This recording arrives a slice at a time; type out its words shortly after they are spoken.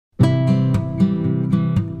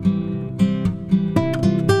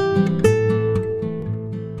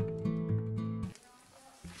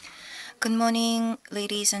morning,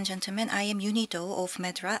 ladies and gentlemen. I am Yunhui of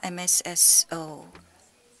MedDRA MSSO.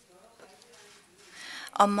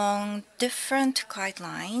 Among different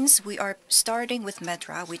guidelines, we are starting with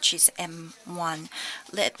MedDRA, which is M1.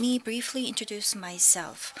 Let me briefly introduce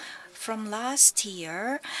myself. From last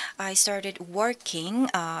year, I started working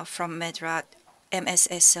from MedDRA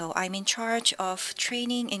MSSO. I'm in charge of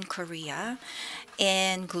training in Korea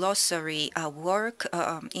and glossary work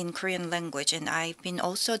in Korean language, and I've been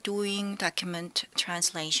also doing document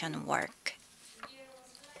translation work.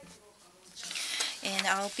 And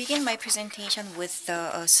I'll begin my presentation with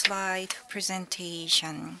the slide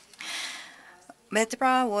presentation.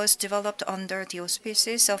 MedDRA was developed under the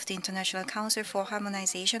auspices of the International Council for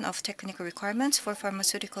Harmonization of Technical Requirements for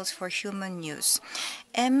Pharmaceuticals for Human Use.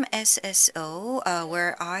 MSSO,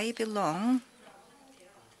 where I belong,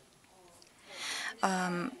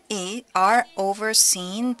 are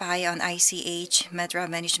overseen by an ICH MedDRA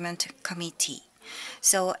Management Committee.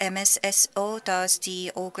 So MSSO does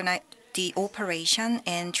the operation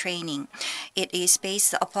and training. It is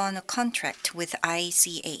based upon a contract with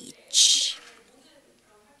ICH.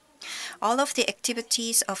 All of the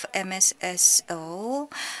activities of MSSO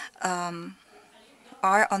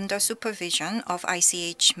are under supervision of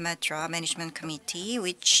ICH MedDRA Management Committee,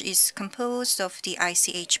 which is composed of the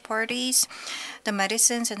ICH parties, the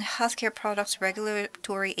Medicines and Healthcare Products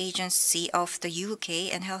Regulatory Agency of the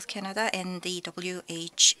UK and Health Canada, and the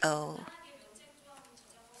WHO.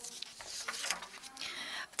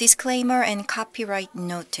 Disclaimer and copyright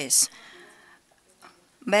notice.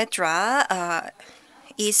 MedDRA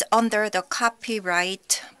is under the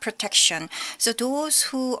copyright protection. So those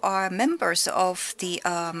who are members of the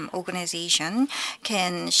organization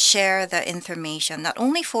can share the information, not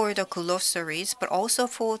only for the glossaries, but also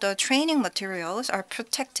for the training materials are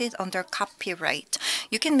protected under copyright.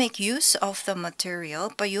 You can make use of the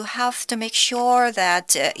material, but you have to make sure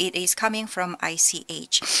that it is coming from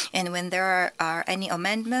ICH. And when there are any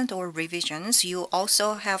amendment or revisions, you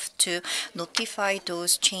also have to notify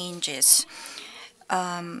those changes.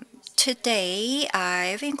 Today,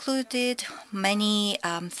 I've included many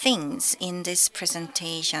things in this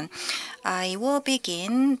presentation. I will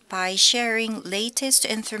begin by sharing latest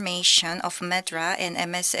information of MedDRA and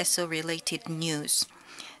MSSO related news.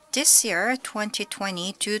 This year,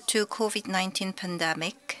 2020, due to COVID-19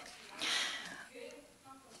 pandemic,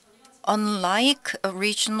 unlike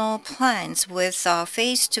regional plans with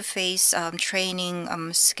face-to-face training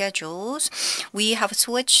schedules, we have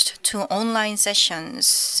switched to online sessions.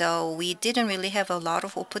 So we didn't really have a lot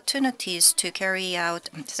of opportunities to carry out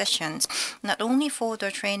sessions. Not only for the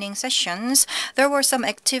training sessions, there were some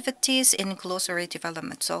activities in glossary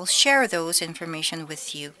development. So I'll share those information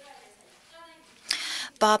with you.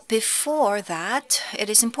 But before that, it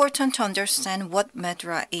is important to understand what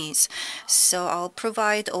MedDRA is. So I'll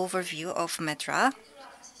provide overview of MedDRA.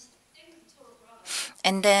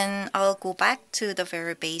 And then I'll go back to the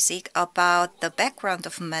very basic about the background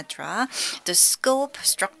of MedDRA, the scope,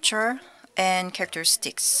 structure, and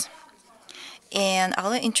characteristics. And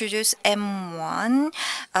I'll introduce M1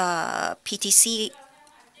 PTC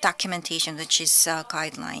documentation, which is a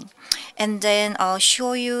guideline. And then I'll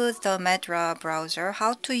show you the MedDRA browser,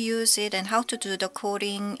 how to use it and how to do the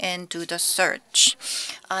coding and do the search.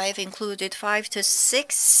 I've included 5 to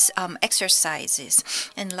 6 exercises.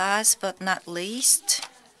 And last but not least,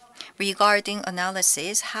 regarding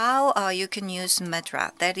analysis, how you can use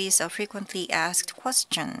MedDRA. That is frequently asked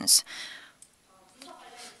questions.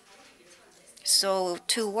 So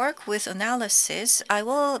to work with analysis, I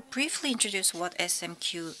will briefly introduce what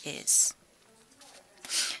SMQ is.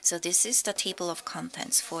 So this is the table of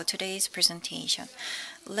contents for today's presentation.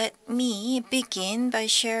 Let me begin by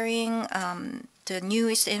sharing the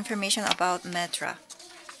newest information about MedDRA.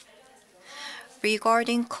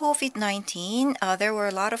 Regarding COVID-19, there were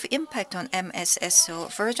a lot of impact on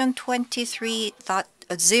MSSO. Version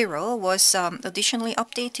 23.0 was additionally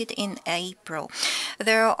updated in April.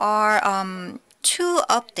 There are 2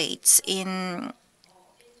 updates in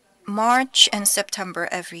March and September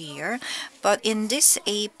every year, but in this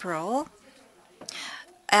April,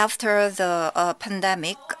 after the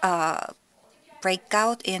pandemic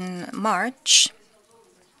breakout in March,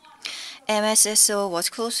 MSSO was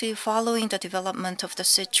closely following the development of the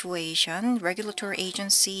situation. Regulatory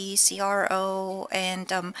agencies, CRO, and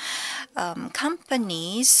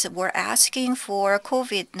companies were asking for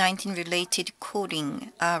COVID-19 related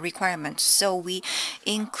coding requirements. So we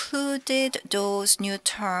included those new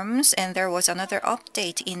terms, and there was another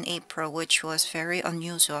update in April, which was very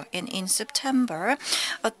unusual. And in September,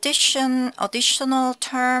 additional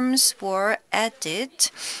terms were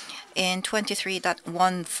added. in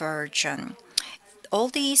 23.1 version. All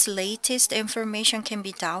these latest information can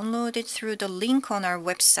be downloaded through the link on our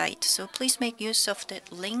website, so please make use of that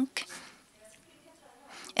link.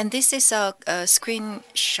 And this is a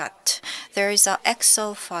screenshot. There is an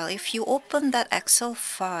Excel file. If you open that Excel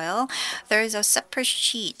file, there is a separate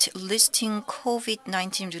sheet listing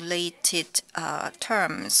COVID-19 related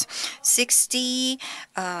terms. 60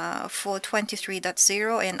 for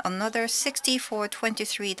 23.0 and another 60 for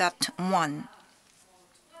 23.1.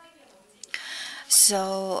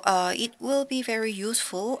 So it will be very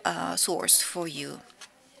useful source for you.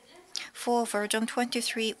 For version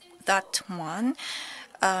 23.1,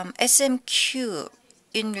 SMQ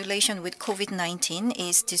in relation with COVID-19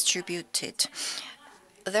 is distributed.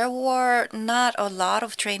 There were not a lot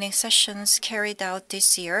of training sessions carried out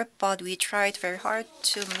this year, but we tried very hard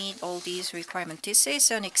to meet all these requirements. This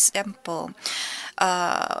is an example.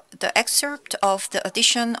 The excerpt of the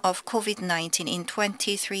addition of COVID-19 in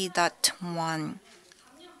 23.1.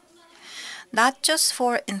 Not just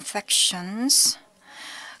for infections,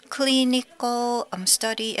 clinical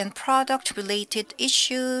study and product-related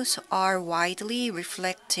issues are widely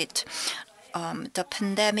reflected. The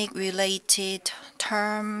pandemic-related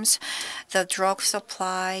terms, the drug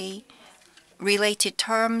supply-related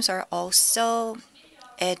terms are also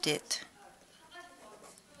added.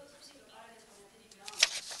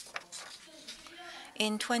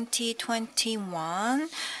 In 2021,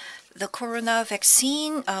 the corona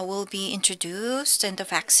vaccine will be introduced and the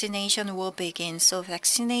vaccination will begin. So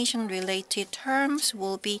vaccination-related terms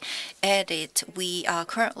will be added. We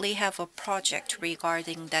currently have a project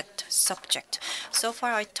regarding that subject. So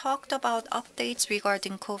far, I talked about updates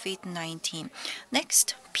regarding COVID-19.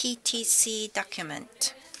 Next, PTC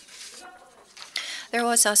document. There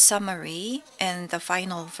was a summary and the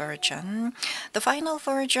final version. The final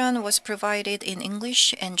version was provided in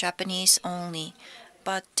English and Japanese only.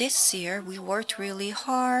 But this year, we worked really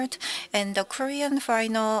hard, and the Korean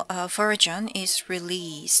final version is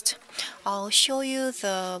released. I'll show you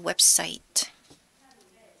the website.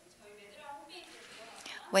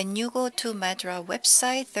 When you go to MedDRA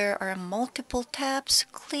website, there are multiple tabs.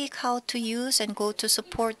 Click how to use and go to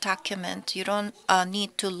support document. You don't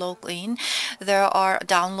need to log in. There are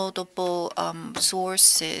downloadable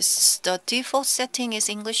sources. The default setting is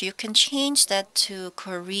English. You can change that to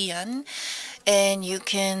Korean, and you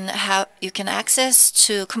can access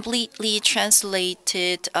to completely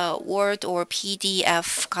translated Word or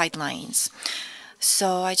PDF guidelines.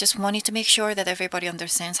 So I just wanted to make sure that everybody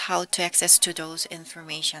understands how to access to those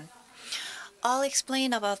information. I'll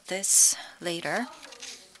explain about this later.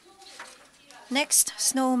 Next,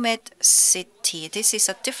 SNOMED City. This is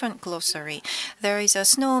a different glossary. There is a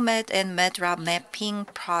SNOMED and MedDRA mapping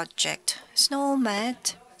project.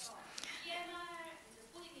 SNOMED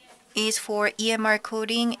is for EMR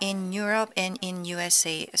coding in Europe and in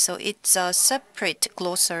USA. So it's a separate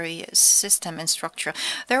glossary system and structure.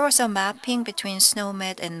 There was a mapping between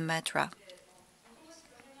SNOMED and MedDRA.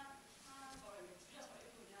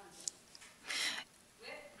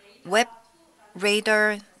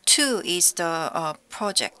 WebRadar 2 is the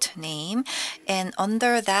project name, and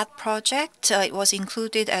under that project, it was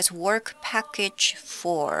included as Work Package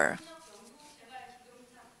 4.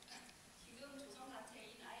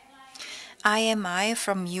 IMI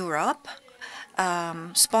from Europe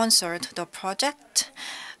sponsored the project.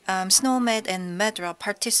 SNOMED and MedDRA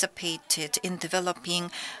participated in developing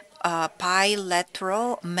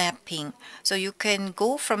bilateral mapping. So you can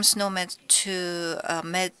go from SNOMED to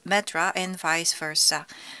MedDRA and vice versa.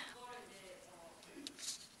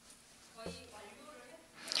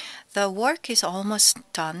 The work is almost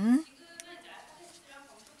done.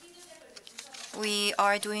 We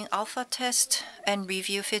are doing alpha test and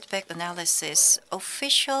review feedback analysis.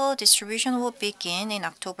 Official distribution will begin in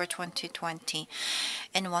October 2020.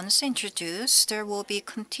 And once introduced, there will be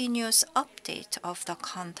continuous update of the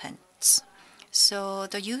contents. So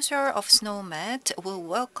the user of SNOMED will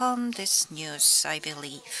welcome this news, I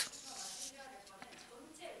believe.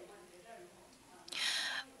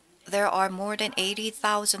 There are more than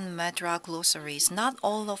 80,000 MedDRA glossaries. Not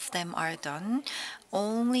all of them are done.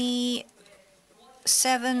 Only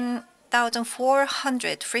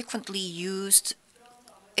 7,400 frequently used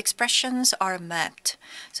expressions are mapped.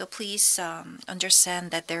 So please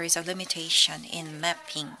understand that there is a limitation in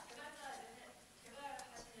mapping.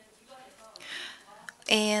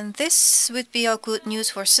 And this would be a good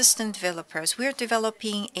news for system developers. We're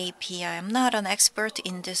developing API. I'm not an expert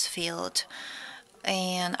in this field,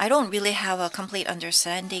 and I don't really have a complete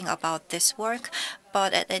understanding about this work.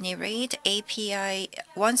 But at any rate,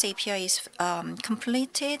 once API is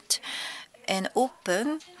completed and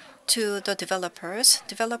open, to the developers,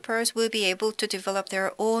 developers will be able to develop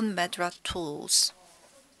their own MedDRA tools.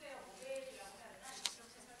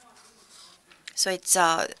 So it's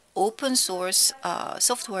a open source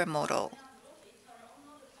software model.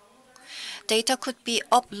 Data could be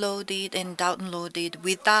uploaded and downloaded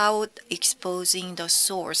without exposing the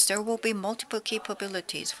source. There will be multiple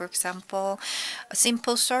capabilities. For example, a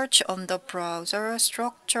simple search on the browser,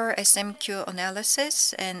 structure SMQ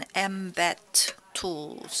analysis, and embed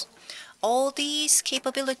tools. All these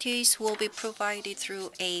capabilities will be provided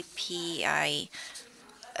through API.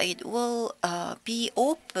 It will be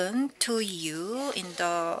open to you in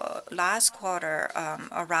the last quarter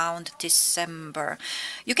around December.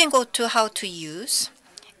 You can go to how to use,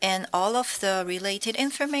 and all of the related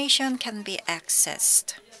information can be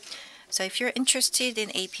accessed. So if you're interested in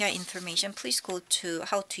API information, please go to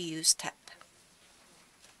how to use tab.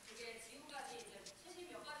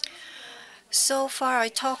 So far, I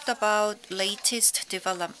talked about latest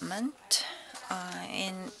development,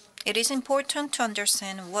 and it is important to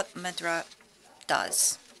understand what MedDRA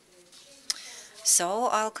does. So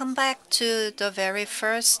I'll come back to the very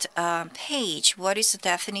first page. What is the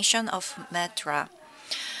definition of MedDRA?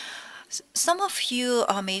 Some of you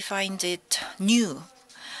may find it new.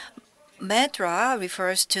 MedDRA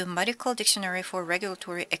refers to Medical Dictionary for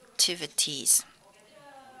Regulatory Activities.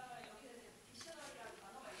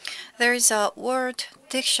 There is a word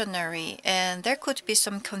dictionary, and there could be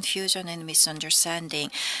some confusion and misunderstanding.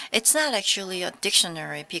 It's not actually a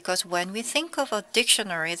dictionary, because when we think of a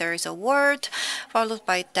dictionary, there is a word followed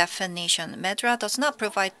by definition. MedDRA does not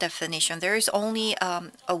provide definition. There is only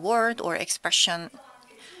a word or expression,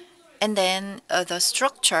 and then the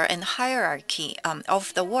structure and hierarchy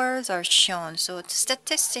of the words are shown. So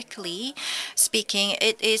statistically speaking,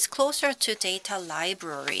 it is closer to data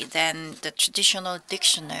library than the traditional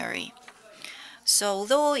dictionary. So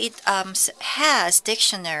although it has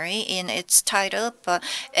dictionary in its title, but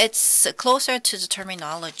it's closer to the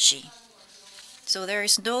terminology. So there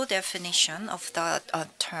is no definition of the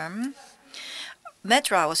term.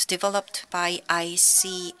 MedDRA was developed by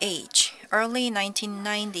ICH. Early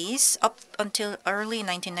 1990s, up until early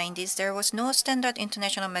 1990s, there was no standard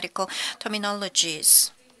international medical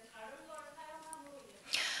terminologies.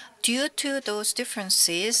 Due to those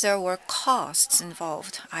differences, there were costs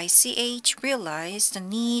involved. ICH realized the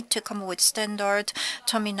need to come up with standard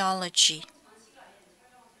terminology.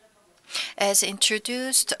 As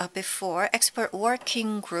introduced before, expert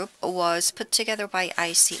working group was put together by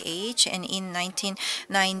ICH, and in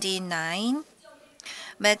 1999,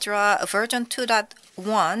 MedDRA version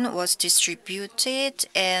 2.1 was distributed,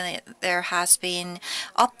 and there has been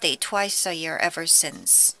update twice a year ever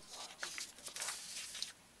since.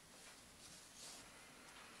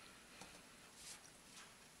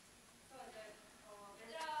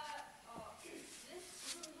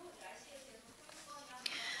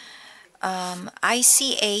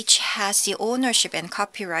 ICH has the ownership and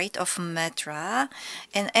copyright of MedDRA,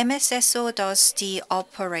 and MSSO does the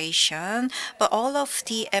operation, but all of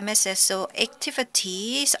the MSSO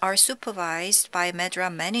activities are supervised by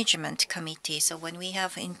MedDRA Management Committee. So when we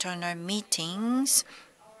have internal meetings,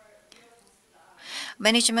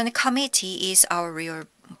 Management Committee is our real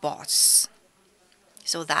boss.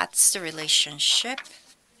 So that's the relationship.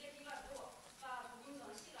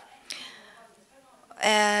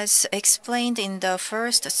 As explained in the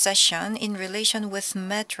first session, in relation with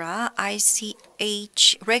MedDRA,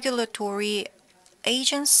 ICH regulatory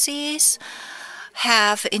agencies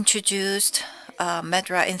have introduced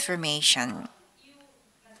MedDRA information.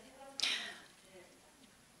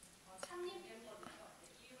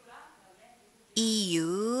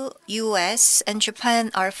 EU, US, and Japan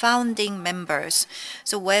are founding members.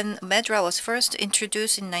 So when MedDRA was first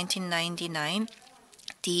introduced in 1999,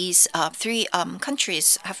 these three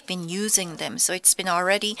countries have been using them. So it's been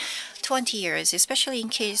already 20 years, especially in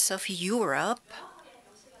case of Europe.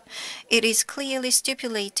 It is clearly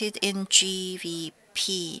stipulated in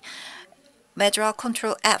GVP. MedDRA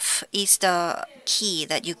Control F is the key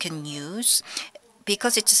that you can use.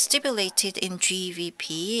 Because it's stipulated in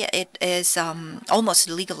GVP, it is almost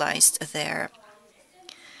legalized there.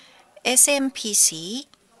 SMPC,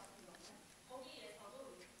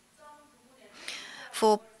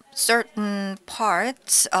 for certain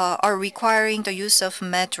parts, are requiring the use of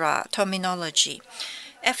MedDRA terminology.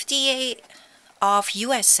 FDA of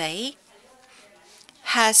USA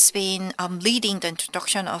has been leading the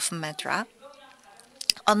introduction of MedDRA.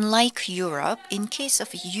 Unlike Europe, in case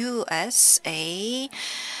of USA,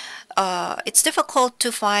 it's difficult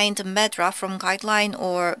to find MedDRA from guideline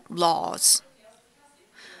or laws.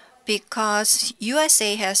 because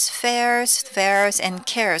USA has FAIRS, and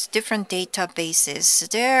CARES, different databases.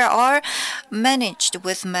 They are managed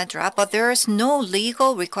with MedDRA, but there is no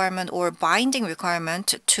legal requirement or binding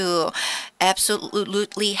requirement to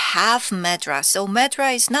absolutely have MedDRA. So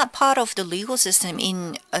MedDRA is not part of the legal system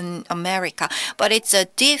in America, but it's a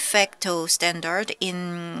de facto standard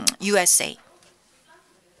in USA.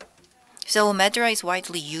 So MedDRA is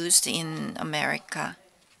widely used in America.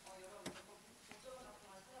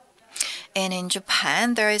 And in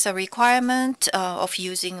Japan, there is a requirement of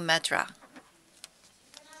using MedDRA.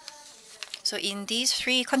 So in these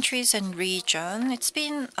 3 countries and region, it's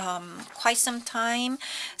been quite some time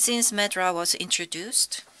since MedDRA was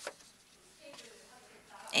introduced,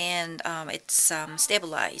 and it's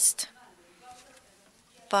stabilized.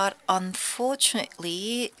 But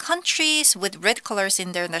unfortunately, countries with red colors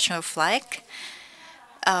in their national flag,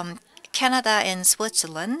 Canada and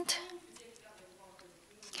Switzerland,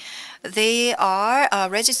 they are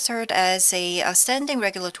registered as a standing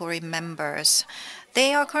regulatory members.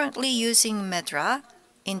 They are currently using MedDRA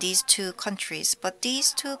in these 2 countries, but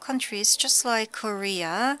these 2 countries, just like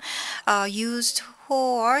Korea, used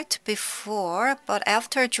HOART before, but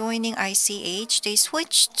after joining ICH, they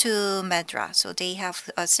switched to MedDRA, so they have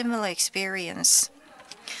a similar experience.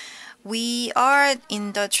 We are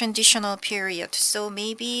in the transitional period, so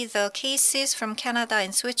maybe the cases from Canada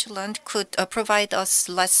and Switzerland could provide us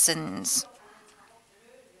lessons.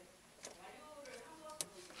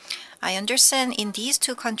 I understand in these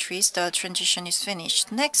 2 countries the transition is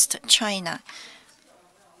finished. Next, China.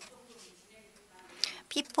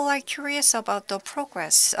 People are curious about the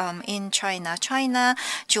progress in China. China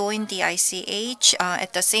joined the ICH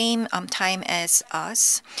at the same time as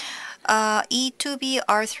us. E2B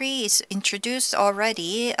R3 is introduced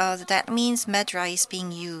already. That means MedDRA is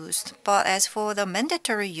being used. But as for the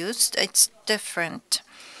mandatory use, it's different.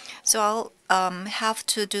 So I'll have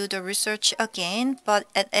to do the research again. But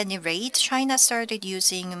at any rate, China started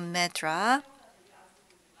using MedDRA.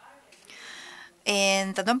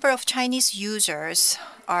 And the number of Chinese users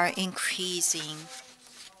are increasing.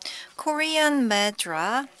 Korean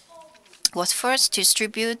MedDRA was first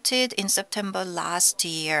distributed in September last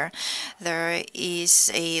year. There is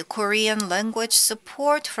a Korean language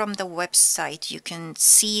support from the website. You can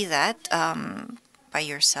see that by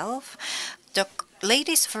yourself. The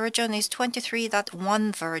latest version is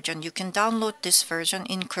 23.1 version. You can download this version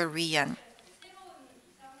in Korean.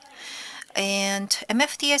 And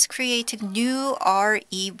MFD has created new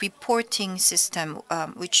RE reporting system,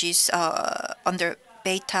 which is under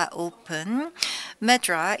beta open.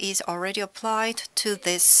 MedDRA is already applied to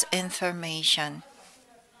this information.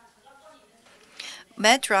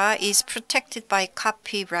 MedDRA is protected by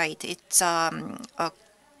copyright. It's a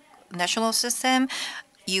national system.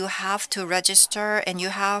 You have to register and you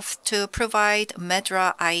have to provide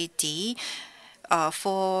MedDRA ID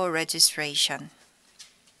for registration.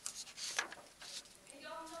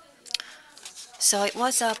 So it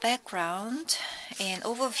was a background and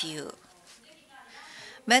overview.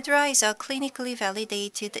 MedDRA is a clinically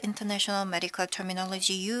validated international medical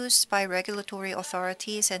terminology used by regulatory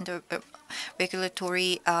authorities and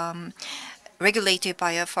regulated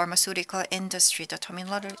by a pharmaceutical industry. The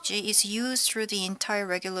terminology is used through the entire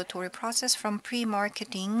regulatory process from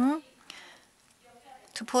pre-marketing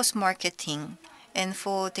to post-marketing and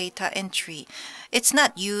for data entry. It's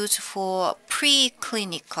not used for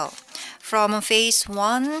preclinical. From phase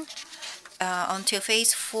 1 until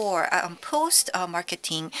phase 4,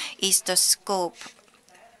 post-marketing is the scope.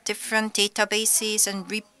 Different databases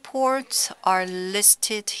and reports are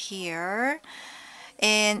listed here.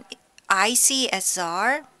 And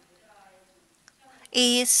ICSR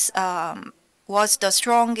was the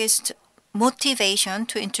strongest motivation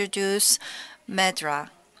to introduce MedDRA.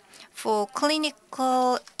 For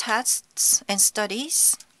clinical tests and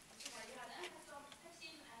studies,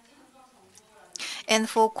 and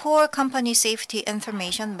for core company safety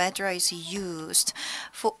information, MedDRA is used.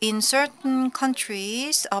 In certain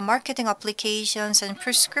countries, marketing applications and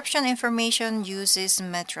prescription information uses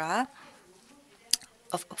MedDRA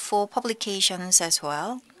for publications as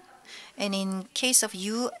well. And in case of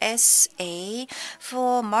USA,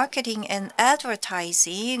 for marketing and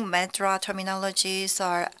advertising, MedDRA terminologies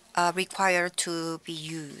are required to be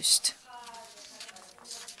used.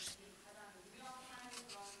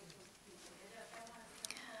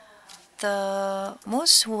 The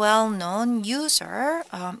most well-known user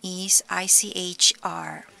is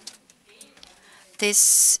ICHR.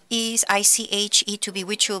 This is ICH E2B,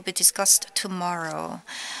 which will be discussed tomorrow.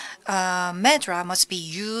 MedDRA must be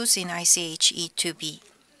used in ICH E2B.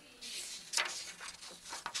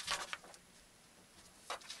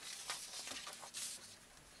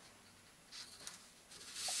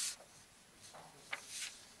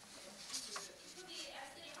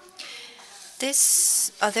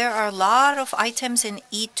 There are a lot of items in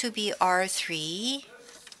E2BR3,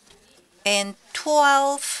 and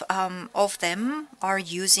 12 of them are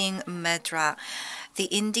using MedDRA. The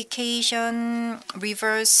indication,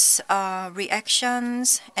 reverse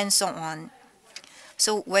reactions, and so on.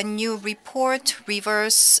 So when you report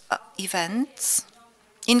reverse events,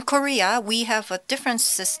 in Korea, we have a different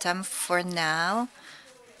system for now.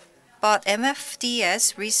 But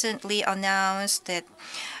MFDS recently announced that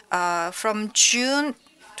from June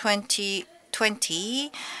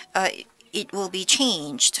 2020, it will be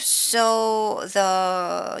changed. So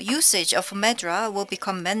the usage of MedDRA will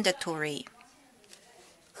become mandatory.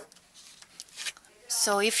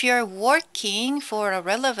 So if you're working for a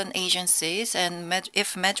relevant agencies and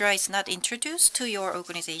if MedDRA is not introduced to your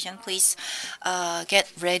organization, please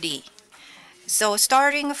get ready. So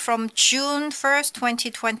starting from June 1st,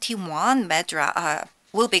 2021, MedDRA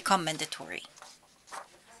will become mandatory.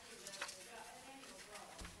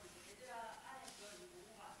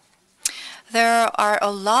 There are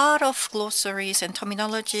a lot of glossaries and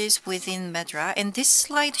terminologies within MedDRA, and this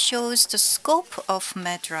slide shows the scope of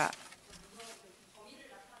MedDRA.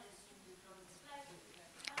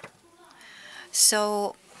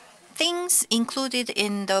 So things included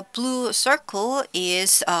in the blue circle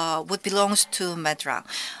is what belongs to MedDRA.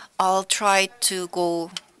 I'll try to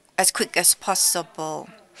go as quick as possible.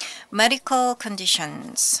 Medical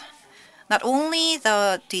conditions. Not only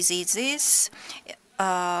the diseases,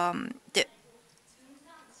 the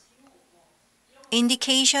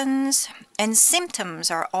indications and symptoms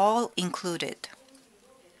are all included.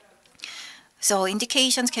 So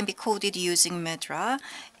indications can be coded using MedDRA.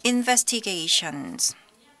 Investigations,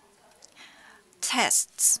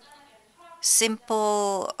 tests,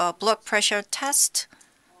 simple blood pressure test,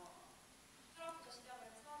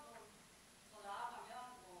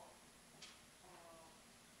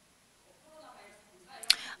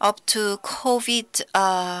 up to COVID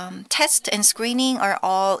test and screening are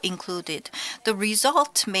all included. The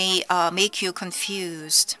result may make you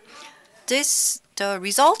confused. The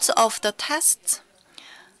results of the tests,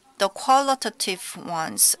 the qualitative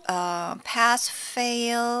ones, pass,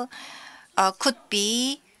 fail, could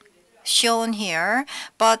be shown here,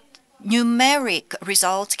 but numeric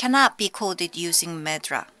results cannot be coded using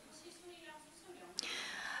MedDRA.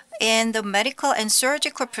 And the medical and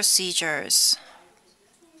surgical procedures.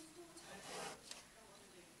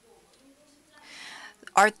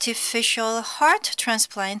 Artificial heart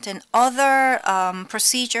transplant and other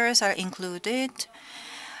procedures are included.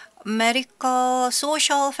 Medical,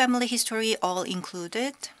 social, family history all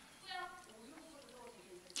included.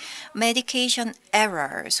 Medication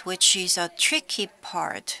errors, which is a tricky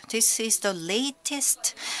part. This is the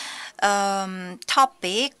latest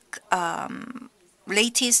topic,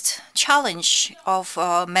 latest challenge of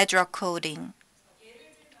MedDRA coding.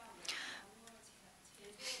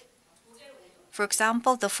 For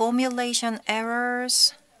example, the formulation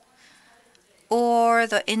errors or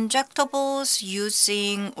the injectables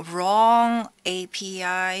using wrong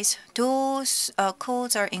APIs, those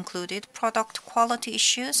codes are included. Product quality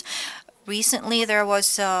issues. Recently, there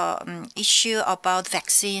was an issue about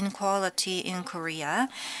vaccine quality in Korea,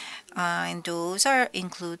 and those are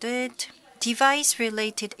included.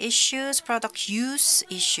 Device-related issues, product use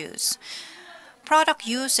issues. Product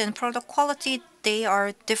use and product quality, they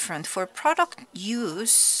are different. For product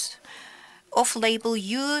use, off-label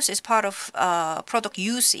use is part of product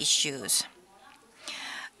use issues.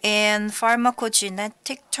 And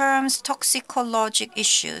pharmacogenetic terms, toxicologic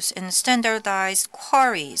issues, and standardized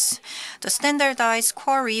queries. The standardized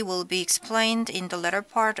query will be explained in the latter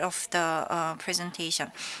part of the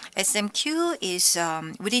presentation. SMQ is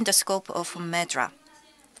within the scope of MedDRA.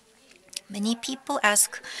 Many people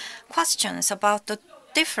ask questions about the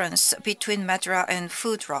difference between MedDRA and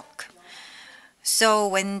food drug. So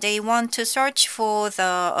when they want to search for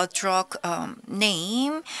the drug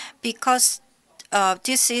name, because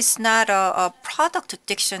this is not a product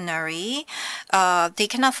dictionary, they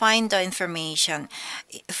cannot find the information.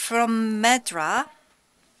 From MedDRA,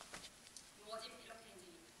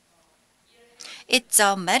 it's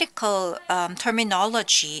a medical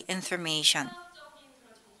terminology information.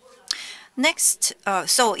 Next,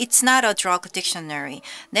 so it's not a drug dictionary.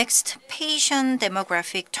 Next, patient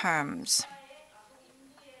demographic terms.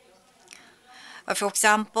 For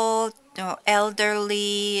example,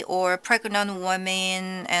 elderly or pregnant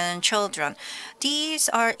women and children. These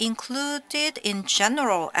are included in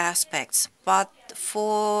general aspects, but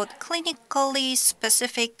for clinically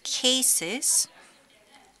specific cases,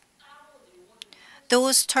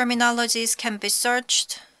 those terminologies can be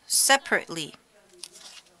searched separately.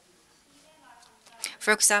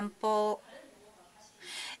 For example,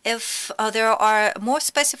 If there are more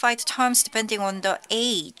specified terms depending on the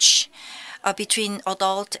age between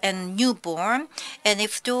adult and newborn, and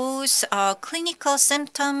if those clinical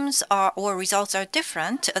symptoms or results are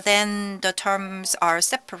different, then the terms are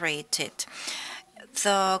separated.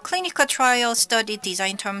 The clinical trial study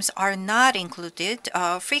design terms are not included,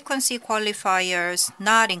 frequency qualifiers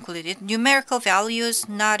not included, numerical values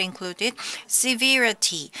not included,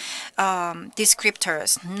 severity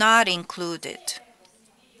descriptors not included.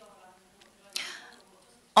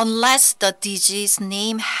 Unless the disease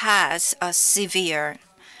name has a severe,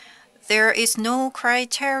 there is no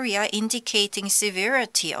criteria indicating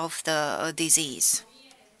severity of the disease.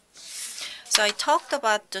 So I talked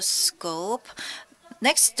about the scope.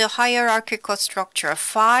 Next, the hierarchical structure,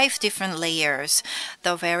 5 different layers.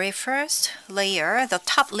 The very first layer, the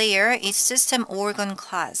top layer, is system organ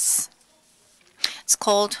class. It's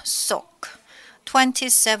called SOC,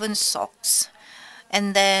 27 SOCs.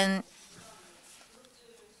 And then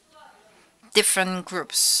different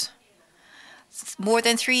groups. More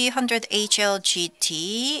than 300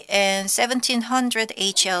 HLGT and 1700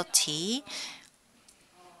 HLT.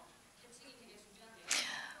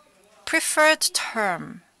 Preferred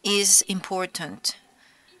term is important.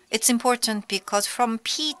 It's important because from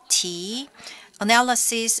PT,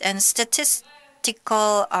 analysis and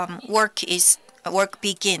statistical work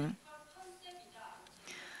begin.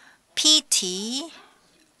 PT,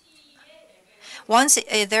 once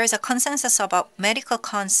there is a consensus about medical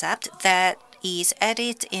concept, that is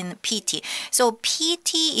added in PT. So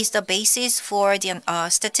PT is the basis for the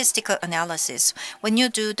statistical analysis. When you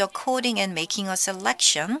do the coding and making a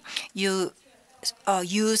selection, you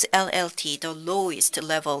use LLT, the lowest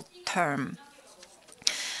level term.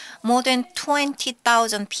 More than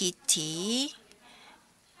 20,000 PT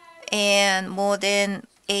and more than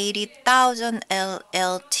 80,000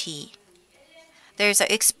 LLT. There's an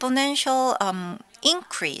exponential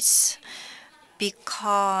increase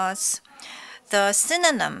because the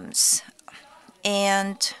synonyms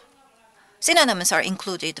are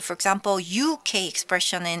included. For example, UK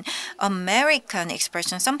expression and American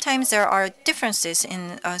expression. Sometimes there are differences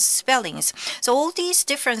in spellings. So all these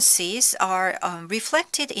differences are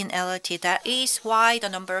reflected in LLT. That is why the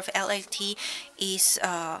number of LLT is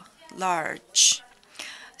large.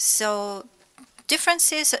 So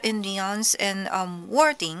differences in nuance and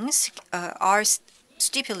wordings are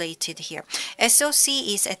stipulated here. SOC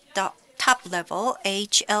is at the top level,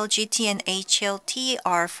 HLGT and HLT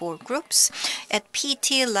are for groups. At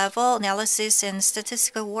PT level, analysis and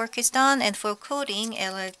statistical work is done, and for coding,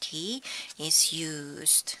 LLT is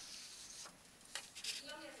used.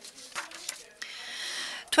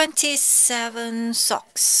 27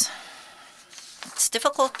 SOCs. It's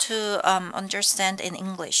difficult to understand in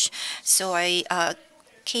English, so I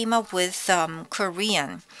came up with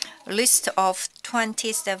Korean list of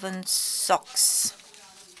 27 SOCs.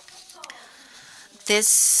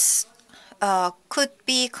 This could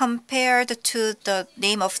be compared to the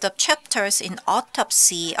name of the chapters in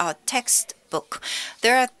autopsy textbook.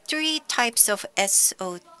 There are 3 types of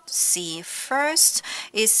SOC. First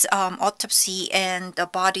is autopsy and the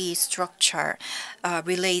body structure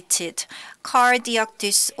related. Cardiac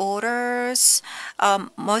disorders,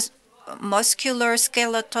 muscular,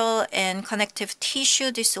 skeletal, and connective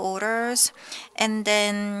tissue disorders. And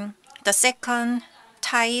then the second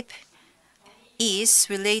type is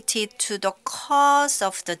related to the cause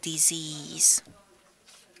of the disease.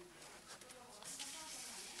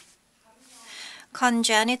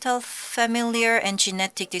 Congenital, familiar, and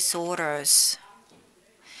genetic disorders,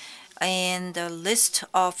 and the list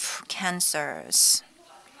of cancers.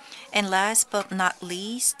 And last but not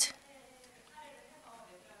least,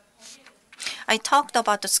 I talked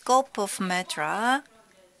about the scope of MedDRA.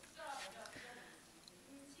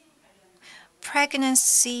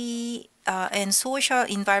 Pregnancy and social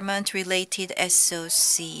environment related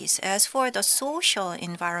SOCs. As for the social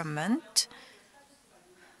environment,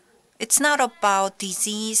 it's not about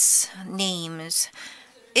disease names.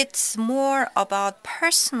 It's more about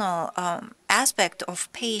personal aspect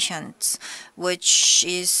of patients, which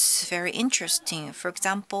is very interesting. For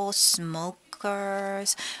example,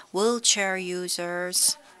 smokers, wheelchair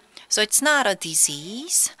users. So it's not a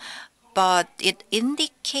disease, but it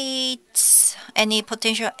indicates any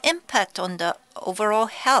potential impact on the overall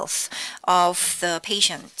health of the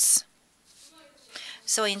patients.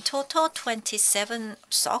 So in total, 27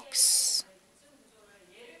 SOCs.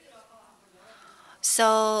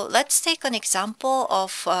 So let's take an example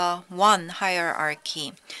of one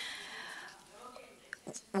hierarchy.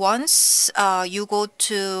 once you go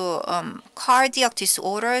to cardiac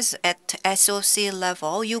disorders at SOC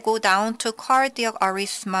level, you go down to cardiac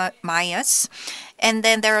arrhythmias, and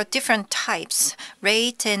then there are different types.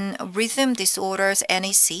 Rate and rhythm disorders,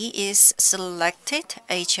 NEC, is selected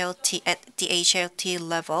HLT at the HLT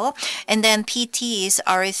level, and then PT is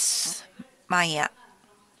arrhythmia.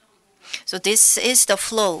 So this is the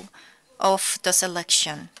flow of the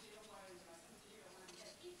selection.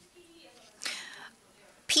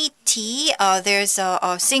 PT, there's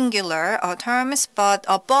a singular terms, but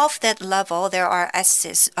above that level there are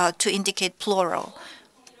S's to indicate plural.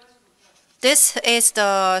 This is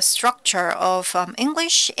the structure of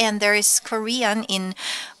English, and there is Korean in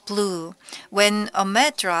blue. When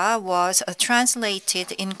MedDRA was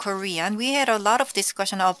translated in Korean, we had a lot of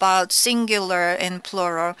discussion about singular and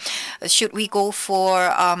plural. Should we go for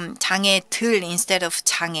장애들 instead of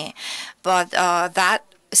장애? But that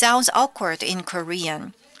sounds awkward in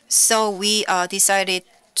Korean. So we decided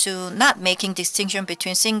to not making distinction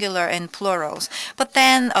between singular and plurals. But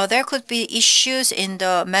then there could be issues in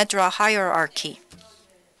the MedDRA hierarchy,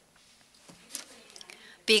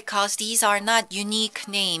 because these are not unique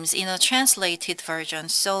names in a translated version.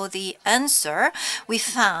 So the answer we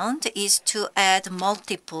found is to add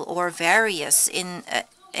multiple or various in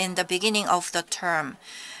the beginning of the term.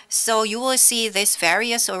 So you will see this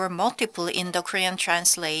various or multiple in the Korean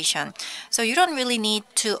translation. So you don't really need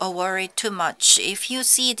to worry too much. If you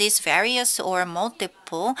see this various or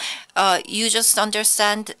multiple, you just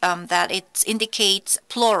understand that it indicates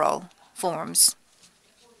plural forms.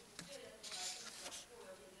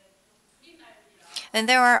 And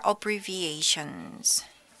there are abbreviations.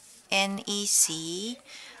 NEC,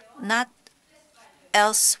 not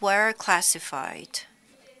elsewhere classified.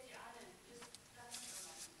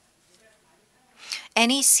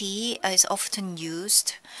 NEC is often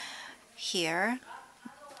used here.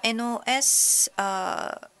 NOS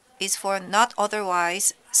is for not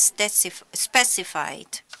otherwise specified.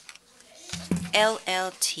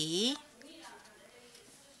 LLT.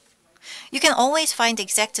 You can always find the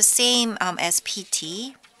exact same as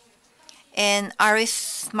PT. And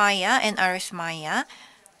arrhythmia and arrhythmia.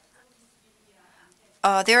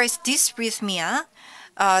 There is dysrhythmia.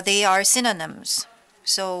 They are synonyms.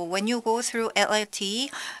 So when you go through LLT,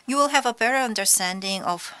 you will have a better understanding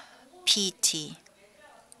of PT.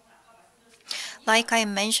 Like I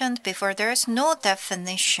mentioned before, there's no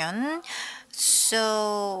definition.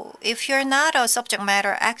 So if you're not a subject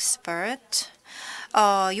matter expert,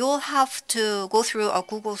 you'll have to go through a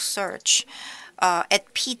Google search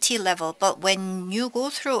at PT level. But when you go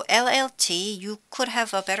through LLT, you could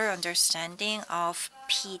have a better understanding of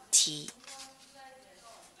PT.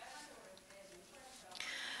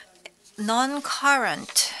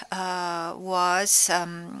 Non-current was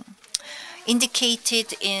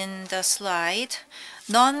indicated in the slide.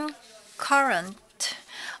 Non-current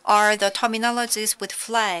are the terminologies with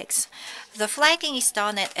flags. The flagging is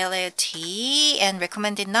done at LLT and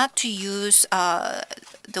recommended not to use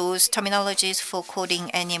those terminologies for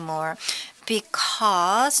coding anymore,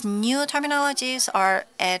 because new terminologies are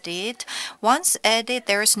added. Once added,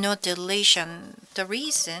 there is no deletion. The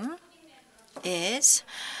reason is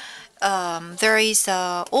there is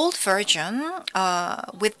an old version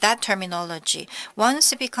with that terminology.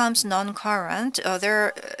 Once it becomes non-current,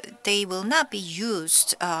 they will not be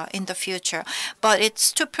used in the future. But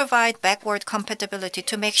it's to provide backward compatibility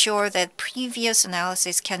to make sure that previous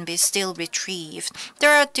analysis can be still retrieved.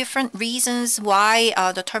 There are different reasons why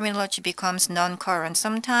the terminology becomes non-current.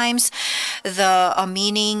 Sometimes the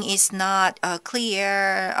meaning is not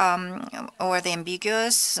clear or the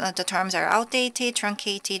ambiguous. The terms are outdated,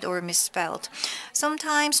 truncated, or misspelled.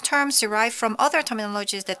 Sometimes terms derived from other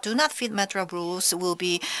terminologies that do not fit MedDRA rules will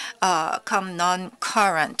become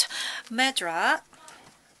non-current. MedDRA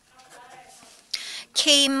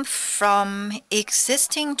came from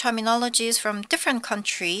existing terminologies from different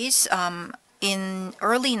countries in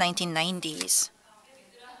early 1990s.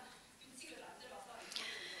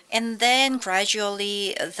 And then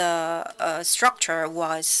gradually the structure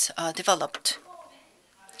was developed.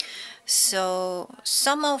 So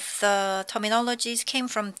some of the terminologies came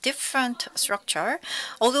from different structure.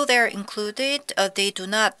 Although they're included, they do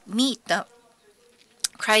not meet the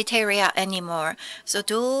criteria anymore. So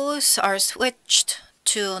those are switched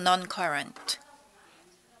to non-current.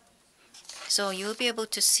 So you'll be able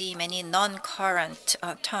to see many non-current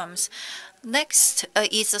terms. Next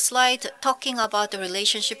is a slide talking about the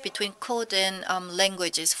relationship between code and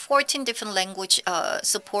languages. 14 different language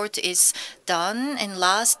support is done, and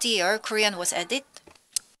last year Korean was added.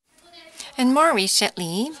 And more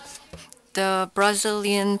recently, the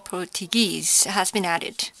Brazilian Portuguese has been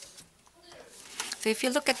added. So if you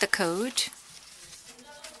look at the code,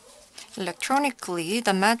 electronically,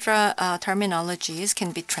 the MedDRA terminologies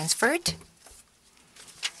can be transferred.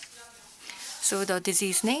 So the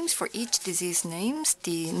disease names, for each disease names,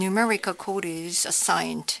 the numerical code is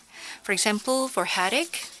assigned. For example, for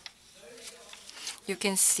headache, you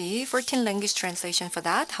can see 14 language translation for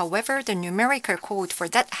that. However, the numerical code for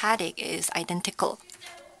that headache is identical.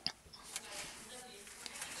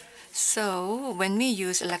 So when we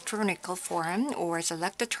use electronic form or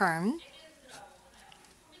select the term,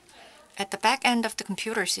 at the back end of the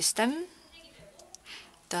computer system,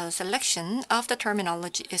 the selection of the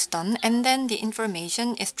terminology is done, and then the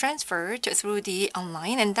information is transferred through the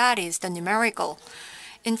online, and that is the numerical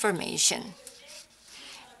information.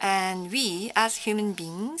 And we, as human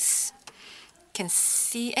beings, can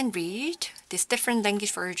see and read this different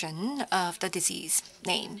language version of the disease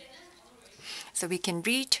name. So we can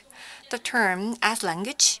read the term as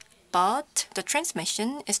language, but the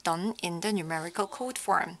transmission is done in the numerical code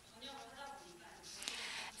form.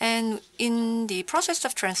 And in the process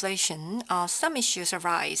of translation, some issues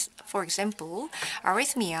arise. For example,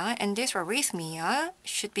 arrhythmia, and this arrhythmia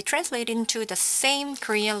should be translated into the same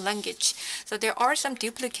Korean language. So there are some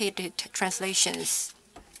duplicated translations.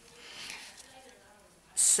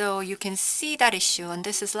 So you can see that issue on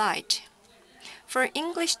this slide. For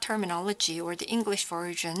English terminology or the English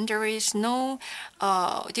version, there is no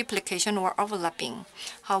duplication or overlapping.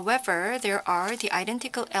 However, there are the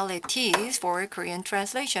identical LATs for Korean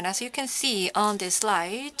translation. As you can see on this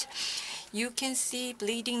slide, you can see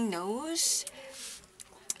bleeding nose,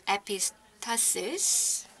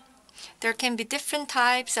 epistaxis. There can be different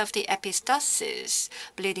types of the epistaxis,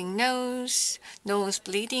 bleeding nose, nose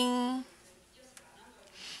bleeding.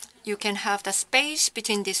 You can have the space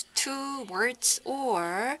between these two words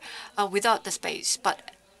or without the space.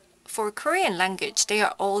 But for Korean language, they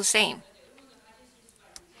are all same.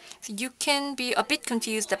 So you can be a bit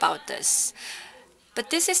confused about this.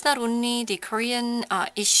 But this is not only the Korean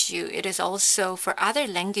issue, it is also for other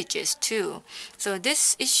languages too. So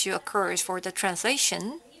this issue occurs for the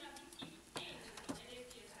translation.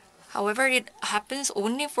 However, it happens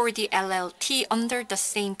only for the LLT under the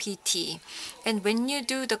same PT. And when you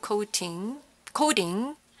do the coding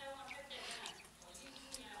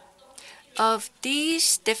of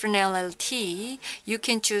these different LLT, you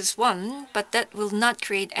can choose one, but that will not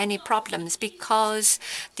create any problems because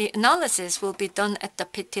the analysis will be done at the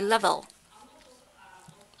PT level.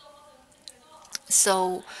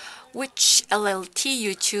 So which LLT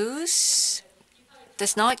you choose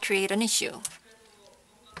does not create an issue.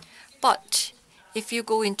 But if you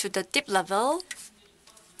go into the deep level,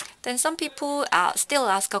 then some people still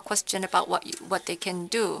ask a question about what they can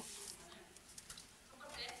do.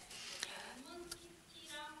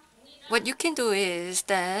 What you can do is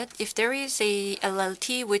that if there is a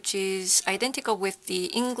LLT which is identical with the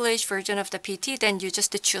English version of the PT, then you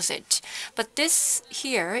just choose it. But this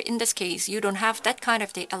here, in this case, you don't have that kind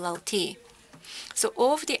of the LLT. So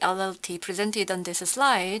all of the LLT presented on this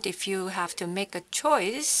slide, if you have to make a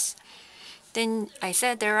choice, then I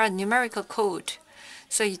said there are numerical code.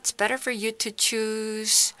 So it's better for you to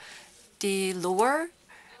choose the lower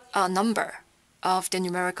number of the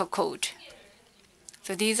numerical code.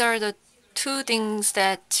 So these are the two things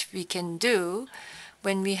that we can do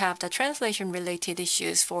when we have the translation related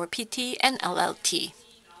issues for PT and LLT.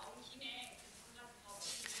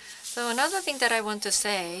 So another thing that I want to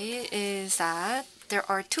say is that there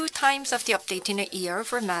are 2 times of the update in a year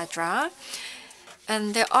for MedDRA.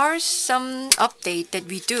 And there are some updates that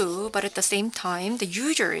we do, but at the same time, the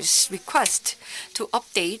users request to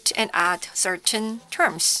update and add certain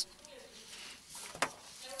terms.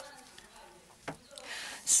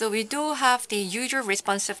 So we do have the user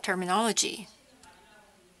responsive terminology.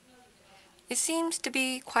 It seems to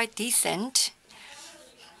be quite decent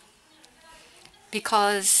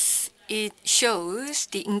because it shows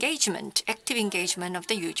the engagement, active engagement of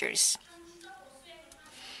the users.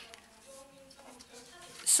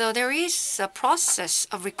 So there is a process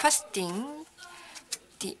of requesting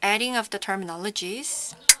the adding of the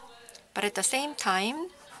terminologies, but at the same time,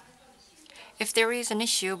 if there is an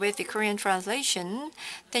issue with the Korean translation,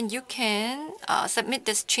 then you can submit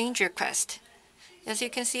this change request. As you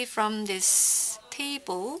can see from this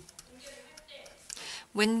table,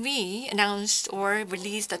 when we announced or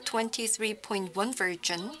released the 23.1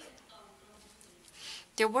 version,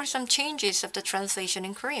 there were some changes of the translation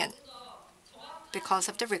in Korean because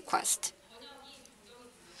of the request.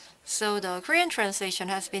 So the Korean translation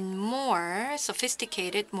has been more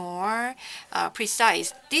sophisticated, more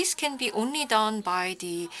precise. This can be only done by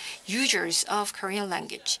the users of Korean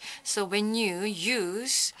language. So when you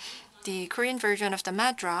use the Korean version of the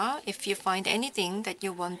MedDRA, if you find anything that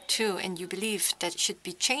you want to and you believe that should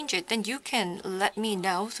be changed, then you can let me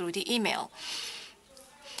know through the email.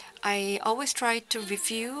 I always try to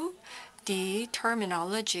review the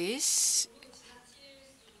terminologies.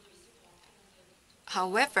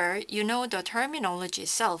 However, the terminology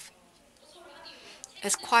itself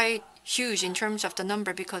is quite huge in terms of the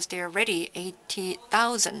number because there are already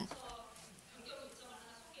 80,000.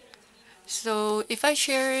 So if I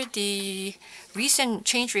share the recent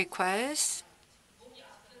change requests,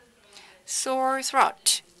 sore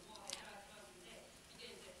throat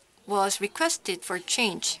was requested for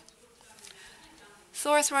change.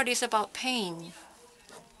 Sore throat is about pain.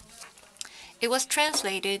 It was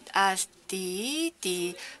translated as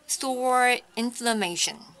the sore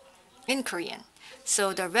inflammation in Korean.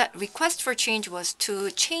 So the request for change was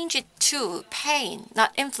to change it to pain,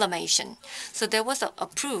 not inflammation. So that was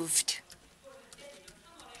approved.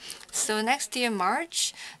 So next year,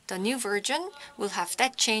 March, the new version will have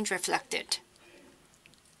that change reflected.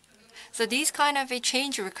 So these kind of a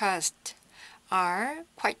change requests are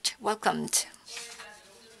quite welcomed.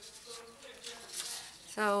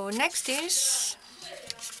 So next is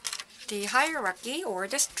the hierarchy or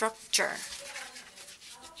the structure.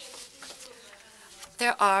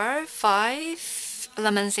 There are 5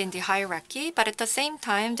 elements in the hierarchy, but at the same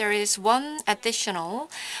time, there is one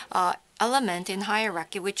additional element in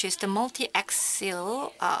hierarchy, which is the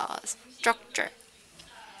multi-axial structure,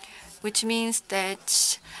 which means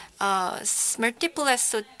that multiple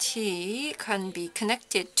SOT can be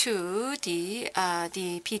connected to the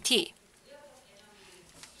PT.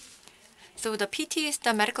 So the PT is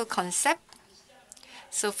the medical concept.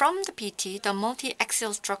 So from the PT, the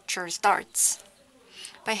multi-axial structure starts.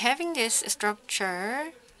 By having this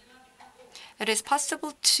structure, it is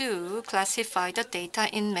possible to classify the data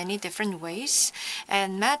in many different ways,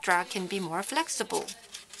 and MedDRA can be more flexible.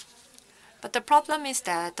 But the problem is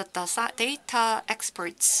that the data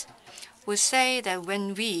experts will say that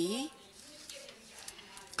when we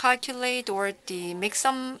calculate or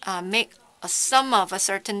make a sum of a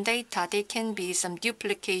certain data, there can be some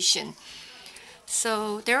duplication.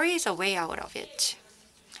 So there is a way out of it.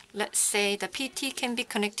 Let's say the PT can be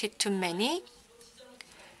connected to many,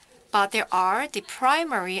 but there are the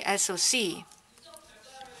primary SOC.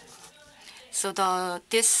 So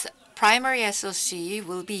this primary SOC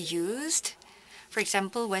will be used. For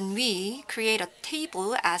example, when we create a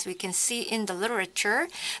table, as we can see in the literature,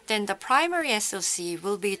 then the primary SOC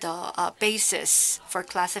will be the basis for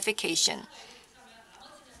classification.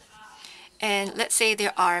 And let's say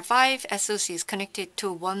there are 5 SOCs connected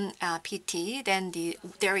to one PT, then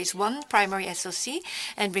there is one primary SOC,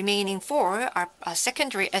 and remaining 4 are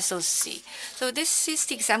secondary SOC. So this is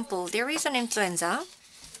the example. There is an influenza,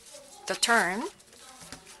 the term,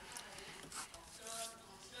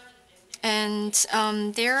 and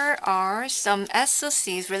there are some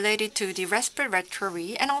SOCs related to the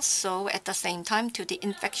respiratory and also at the same time to the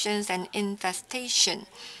infections and infestation.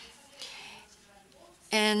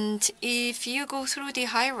 And if you go through the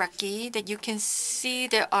hierarchy, that you can see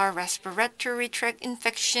there are respiratory tract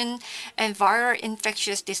infection and viral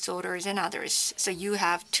infectious disorders and others. So you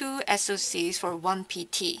have 2 SOCs for one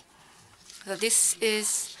PT. So this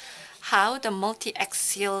is how the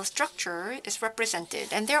multi-axial structure is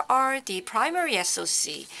represented. And there are the primary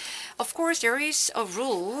SOC. Of course, there is a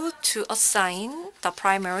rule to assign the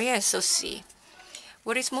primary SOC.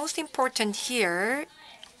 What is most important here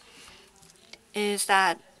is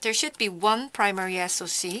that there should be one primary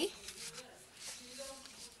SOC,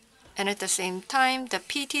 and at the same time, the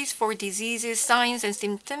PTs for diseases, signs, and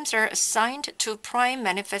symptoms are assigned to prime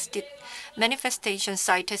manifestation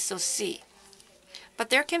site SOC. But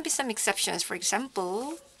there can be some exceptions. For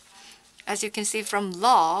example, as you can see from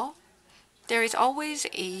law, there is always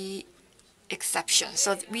an exception.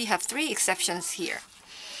 So we have 3 exceptions here.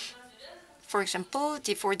 For example,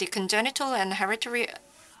 for the congenital and hereditary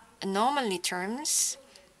anomaly terms,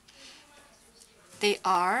 they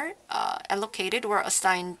are allocated or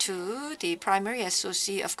assigned to the primary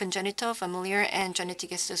SOC of congenital, familiar, and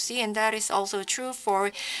genetic SOC, and that is also true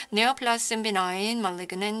for neoplasm, benign,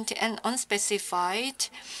 malignant, and unspecified,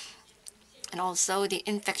 and also the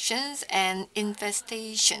infections and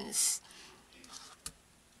infestations.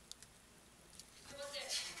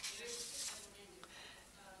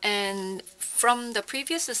 And From the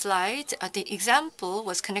previous slide, the example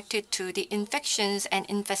was connected to the infections and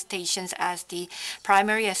infestations as the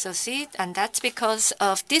primary SOC, and that's because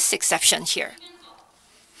of this exception here.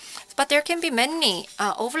 But there can be many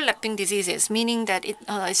overlapping diseases, meaning that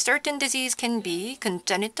a certain disease can be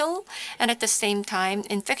congenital and at the same time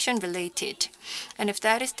infection-related. And if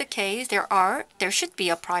that is the case, there should be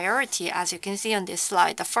a priority, as you can see on this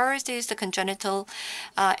slide. The first is the congenital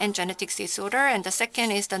and genetics disorder, and the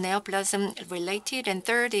second is the neoplasm-related, and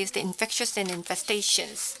third is the infectious and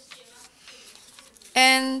infestations.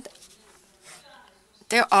 And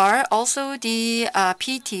there are also the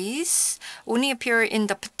PTs only appear in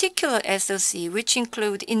the particular SOC, which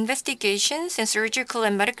include investigations and surgical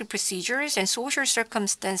and medical procedures and social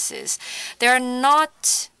circumstances. They are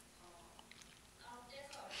not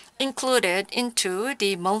included into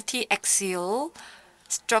the multi-axial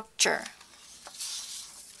structure.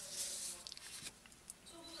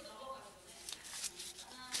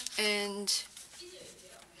 And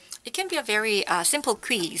it can be a very simple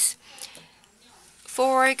quiz.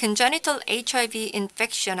 For congenital HIV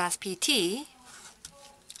infection as PT,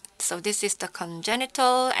 so this is the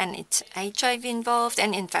congenital and it's HIV involved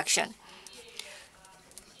and infection.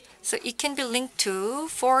 So it can be linked to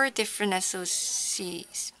 4 different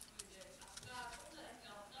SOCs.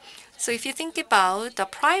 So if you think about the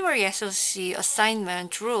primary SOC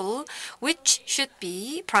assignment rule, which should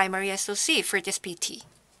be primary SOC for this PT?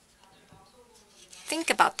 Think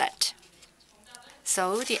about that.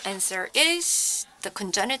 So the answer is the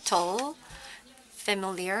congenital,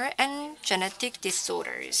 familiar, and genetic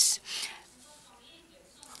disorders.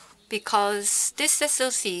 Because this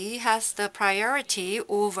SOC has the priority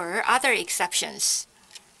over other exceptions.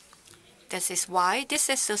 This is why this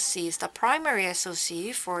SOC is the primary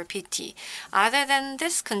SOC for PT. Other than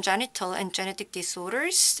this congenital and genetic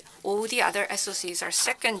disorders, all the other SOCs are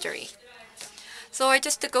secondary. So I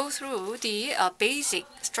just go through the basic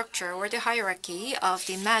structure or the hierarchy of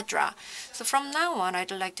the MedDRA. So from now on,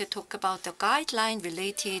 I'd like to talk about the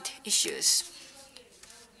guideline-related issues.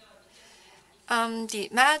 The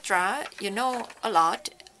MedDRA, you know a lot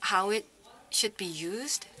how it should be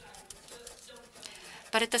used.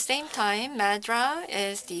 But at the same time, MedDRA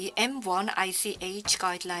is the M1 ICH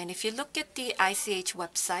guideline. If you look at the ICH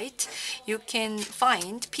website, you can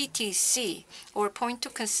find PTC, or point to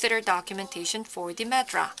consider documentation for the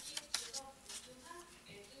MedDRA.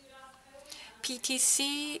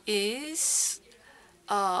 PTC is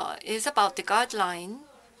about the guideline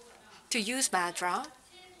to use MedDRA,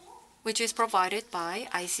 which is provided by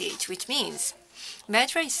ICH, which means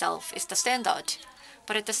MedDRA itself is the standard.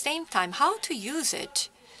 But at the same time, how to use it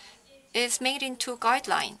is made into a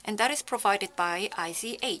guideline, and that is provided by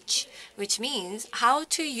ICH, which means how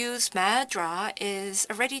to use MedDRA is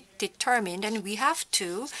already determined, and we have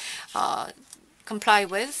to comply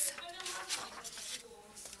with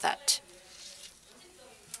that.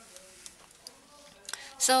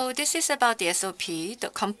 So this is about the SOP.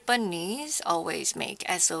 The companies always make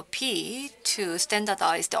SOP to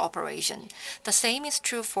standardize the operation. The same is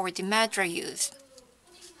true for the MedDRA use.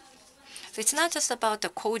 So it's not just about the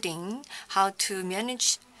coding, how to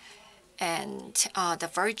manage and the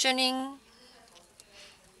versioning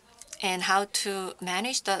and how to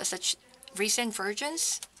manage such recent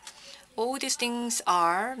versions. All these things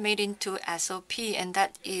are made into SOP, and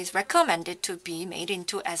that is recommended to be made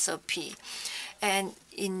into SOP. And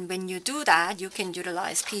when you do that, you can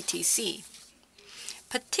utilize PTC,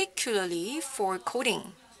 particularly for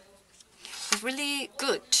coding. It's really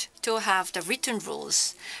good to have the written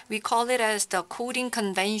rules. We call it as the coding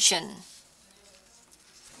convention.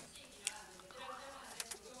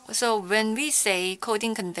 So when we say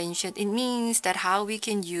coding convention, it means that how we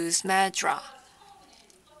can use MedDRA.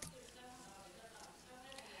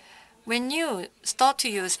 When you start to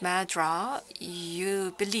use MedDRA,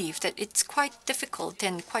 you believe that it's quite difficult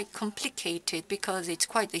and quite complicated because it's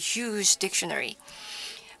quite a huge dictionary.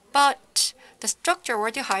 But the structure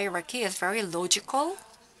or the hierarchy is very logical,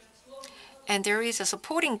 and there is a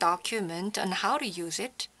supporting document on how to use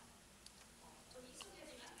it.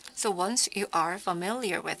 So once you are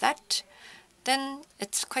familiar with that, then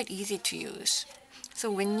it's quite easy to use.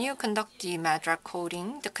 So when you conduct the MedDRA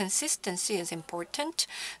coding, the consistency is important,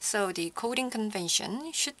 so the coding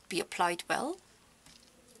convention should be applied well.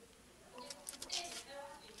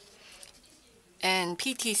 And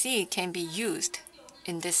PTC can be used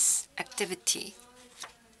in this activity.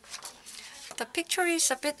 The picture is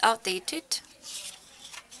a bit outdated.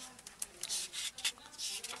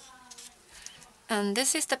 And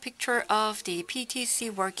this is the picture of the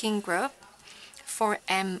PTC working group for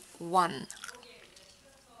M1.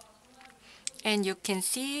 And you can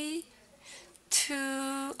see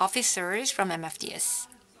 2 officers from MFDS.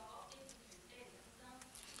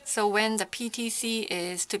 So when the PTC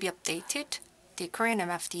is to be updated, the Korean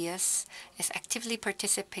MFDS is actively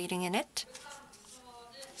participating in it.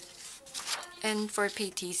 And for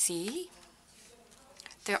PTC,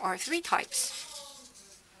 there are 3 types.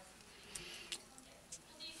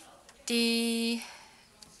 The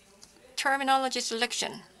terminology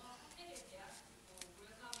selection.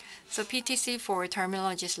 So PTC for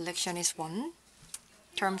terminology selection is 1.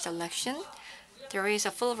 Term selection. There is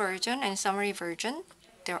a full version and summary version.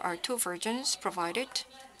 There are 2 versions provided.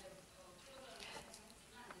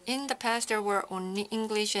 In the past, there were only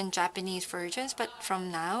English and Japanese versions, but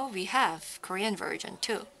from now, we have Korean version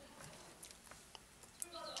too.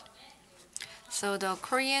 So the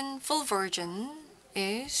Korean full version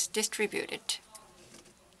is distributed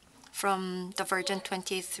from the version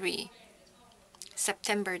 23,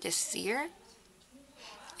 September this year.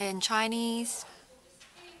 And Chinese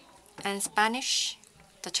and Spanish,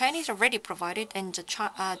 the Chinese already provided, and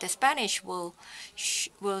the Spanish will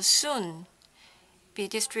soon be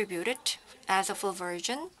distributed as a full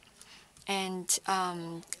version. And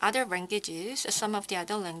other languages, some of the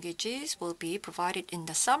other languages will be provided in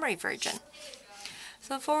the summary version.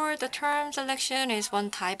 So for the term selection is one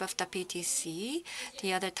type of the PTC.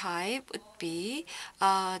 The other type would be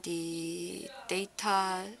the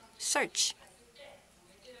data search,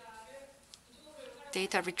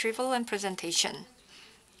 data retrieval and presentation.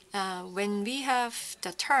 When we have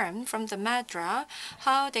the term from the MedDRA,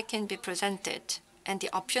 how they can be presented, and the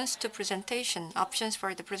options to presentation, options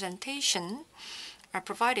for the presentation are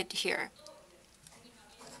provided here.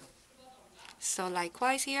 So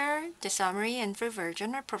likewise here, the summary and full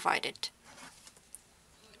version are provided.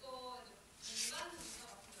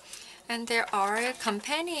 And there are a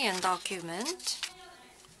companion document.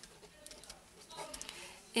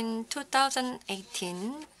 In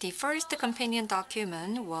 2018, the first companion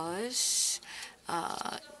document was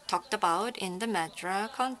talked about in the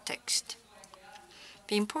MedDRA context.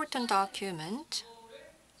 The important document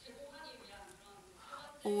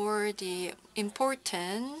or the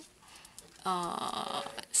important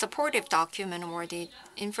supportive document or the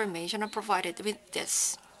information are provided with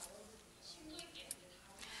this.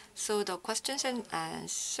 So the questions and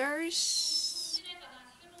answers,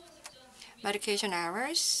 medication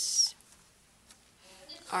errors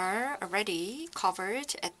are already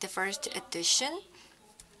covered at the first edition.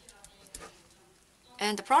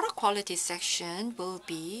 And the product quality section will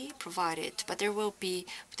be provided, but there will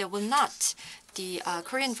not the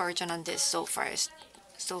Korean version on this so far.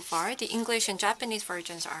 So far, the English and Japanese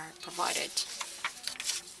versions are provided.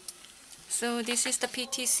 So this is the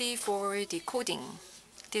PTC for the coding.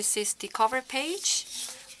 This is the cover page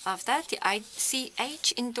of that. The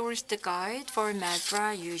ICH endorsed the guide for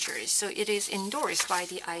MedDRA users. So it is endorsed by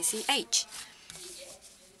the ICH.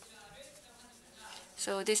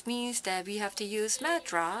 So this means that we have to use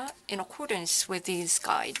MedDRA in accordance with this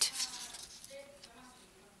guide.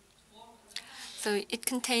 So it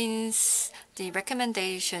contains the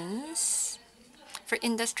recommendations for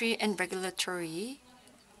industry and regulatory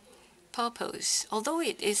purpose. Although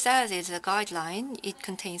it says it's a guideline, it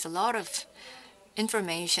contains a lot of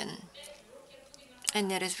information.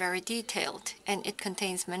 And it is very detailed. And it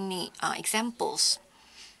contains many examples.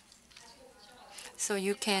 So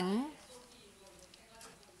you can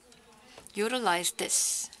utilize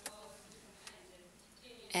this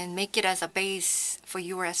and make it as a base for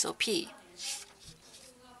your SOP.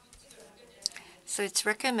 So it's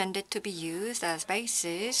recommended to be used as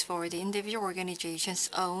basis for the individual organization's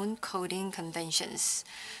own coding conventions.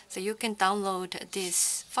 So you can download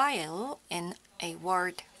this file in a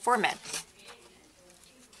Word format.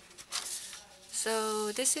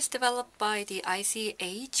 So this is developed by the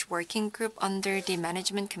ICH working group under the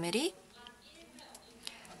Management Committee.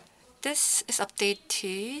 This is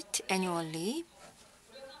updated annually.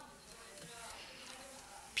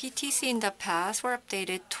 PTC in the past were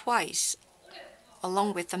updated twice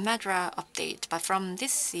along with the MedDRA update, but from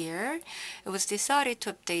this year, it was decided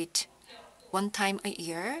to update one time a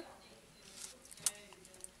year.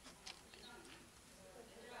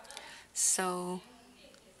 So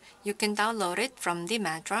you can download it from the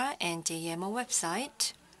MedDRA and JMO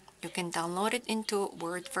website. You can download it into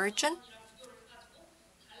Word version.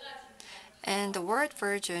 And the Word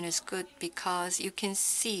version is good because you can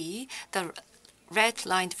see the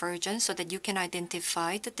red-lined version so that you can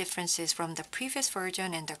identify the differences from the previous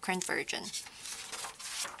version and the current version.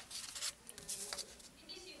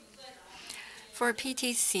 For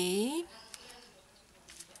PTC,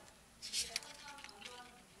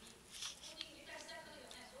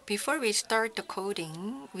 before we start the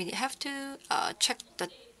coding, we have to check the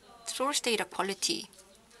source data quality.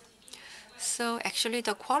 So actually,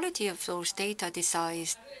 the quality of source data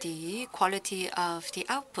decides the quality of the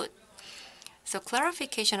output. So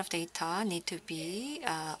clarification of data need to be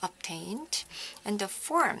obtained, and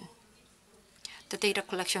the data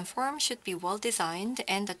collection form should be well designed,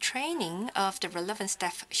 and the training of the relevant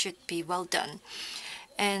staff should be well done.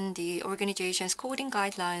 And the organization's coding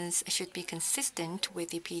guidelines should be consistent with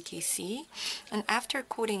the PTC. And after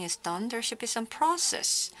coding is done, there should be some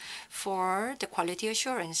process for the quality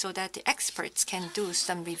assurance so that the experts can do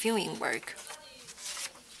some reviewing work.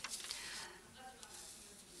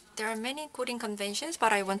 There are many coding conventions,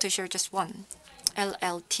 but I want to share just one.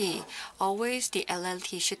 LLT. Always the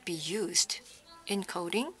LLT should be used in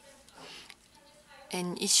coding,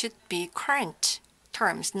 and it should be current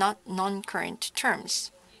terms, not non-current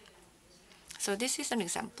terms. So this is an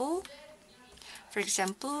example. For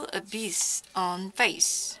example, a bees on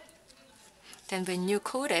face. Then when you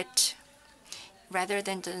code it, rather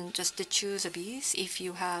than just to choose a bees, if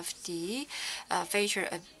you have the facial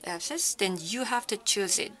abscess, then you have to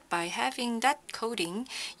choose it. By having that coding,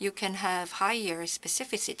 you can have higher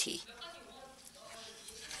specificity.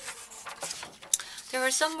 There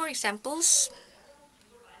are some more examples.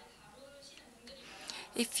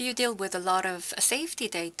 If you deal with a lot of safety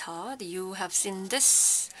data, you have seen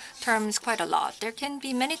this terms quite a lot. There can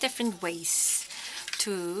be many different ways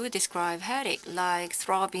to describe headache, like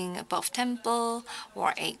throbbing above temple,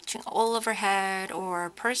 or aching all over head, or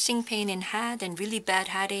piercing pain in head and really bad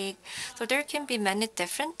headache. So there can be many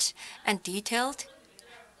different and detailed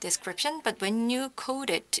description, but when you code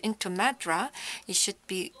it into MedDRA, it should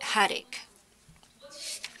be headache.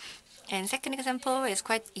 And second example is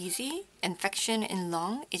quite easy. Infection in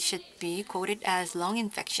lung, it should be coded as lung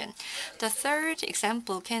infection. The third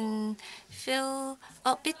example can feel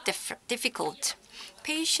a bit difficult.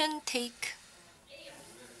 Patient take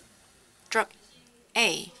drug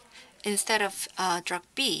A instead of drug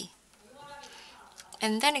B,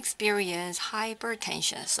 and then experience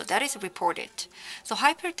hypertension. So that is reported. So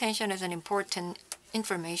hypertension is an important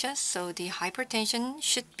information, so the hypertension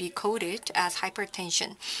should be coded as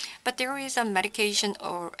hypertension. But there is a medication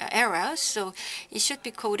or error, so it should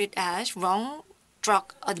be coded as wrong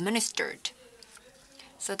drug administered.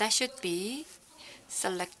 So that should be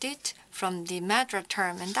selected from the MedDRA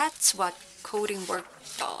term, and that's what coding work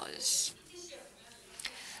does.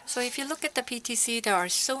 So if you look at the PTC, there are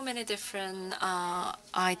so many different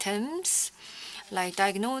items, like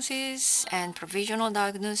diagnosis and provisional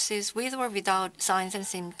diagnosis with or without signs and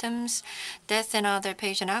symptoms, death and other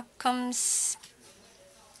patient outcomes.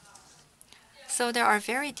 So there are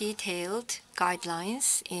very detailed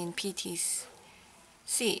guidelines in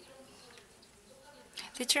PTC.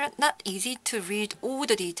 It's not easy to read all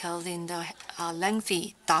the details in the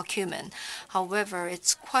lengthy document. However,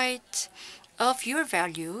 it's quite of your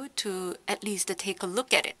value to at least take a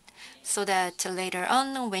look at it, so that later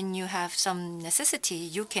on, when you have some necessity,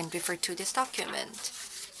 you can refer to this document.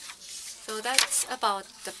 So that's about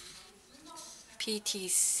the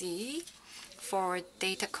PTC for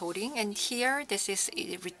data coding. And here, this is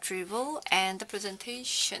a retrieval and the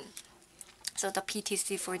presentation. So the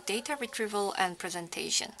PTC for data retrieval and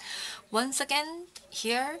presentation. Once again,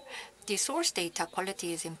 here, the source data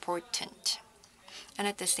quality is important. And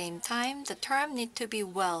at the same time, the term need to be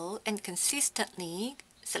well and consistently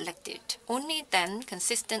selected. Only then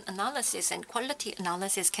consistent analysis and quality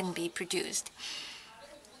analysis can be produced.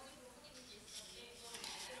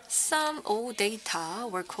 Some old data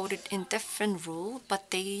were coded in different rule,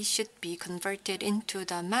 but they should be converted into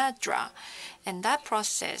the MedDRA, and that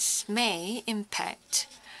process may impact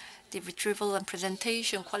the retrieval and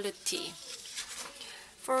presentation quality.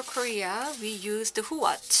 For Korea, we used the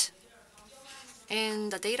HUAT,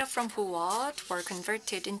 and the data from HUAT were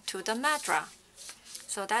converted into the MedDRA.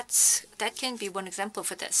 So that can be one example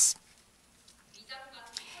for this.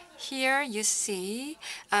 Here you see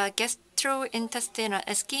gastrointestinal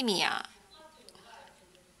ischemia.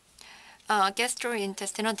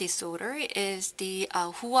 Gastrointestinal disorder is the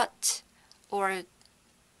HUAT or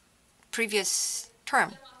previous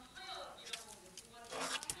term.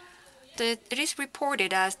 It is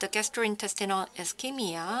reported as the gastrointestinal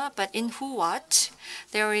ischemia, but in HUAT,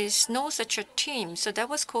 there is no such a term, so that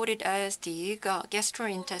was coded as the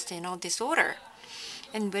gastrointestinal disorder.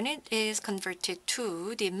 And when it is converted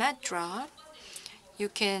to the MedDRA, you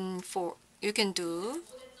can do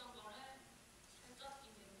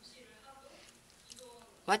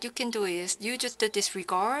what you can do is you just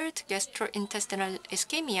disregard gastrointestinal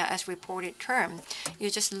ischemia as reported term. You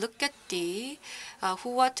just look at the who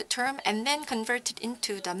what term and then convert it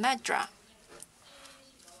into the MedDRA.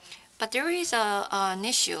 But there is an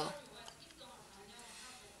issue.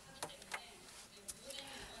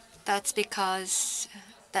 That's because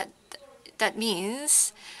that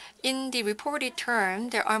means in the reported term,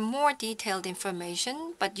 there are more detailed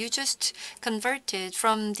information, but you just converted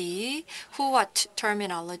from the who-what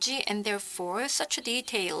terminology, and therefore such a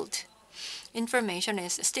detailed information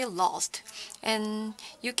is still lost. And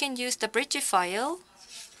you can use the bridge file,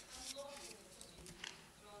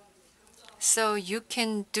 so you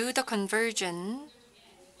can do the conversion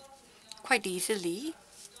quite easily.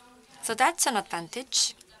 So that's an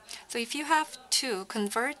advantage. So if you have to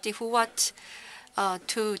convert the who-what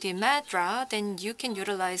to the MedDRA, then you can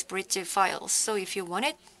utilize bridge files. So if you want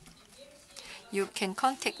it, you can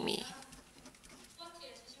contact me.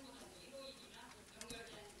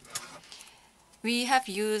 We have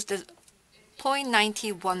used the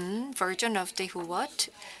 0.91 version of the who-what,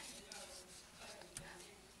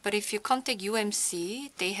 but if you contact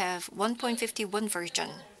UMC, they have 1.51 version.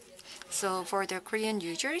 So for the Korean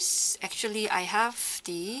users, actually I have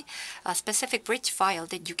the specific bridge file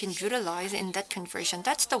that you can utilize in that conversion.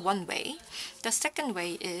 That's the one way. The second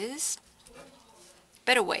way is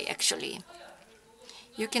better way actually.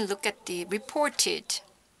 You can look at the reported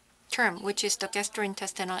term, which is the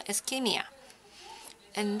gastrointestinal ischemia.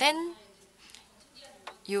 And then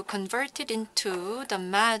you convert it into the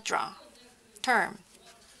MedDRA term,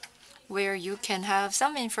 where you can have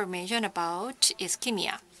some information about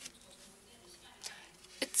ischemia.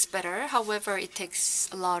 It's better, however, it takes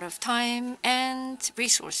a lot of time and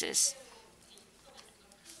resources.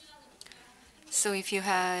 So if you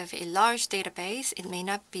have a large database, it may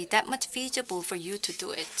not be that much feasible for you to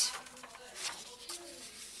do it.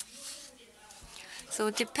 So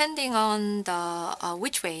depending on the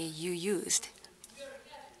which way you used,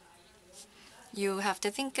 you have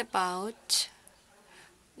to think about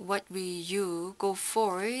what will you go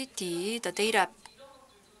for the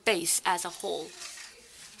database as a whole.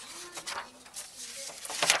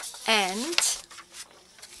 And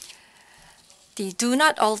the do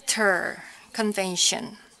not alter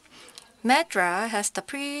convention. MedDRA has the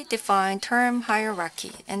predefined term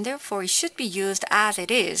hierarchy, and therefore it should be used as it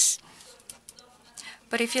is.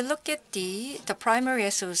 But if you look at the primary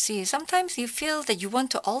SOC, sometimes you feel that you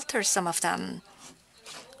want to alter some of them.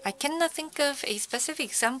 I cannot think of a specific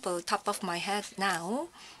example top of my head now.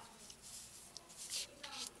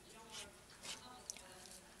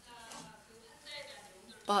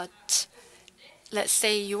 But let's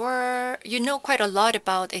say you know quite a lot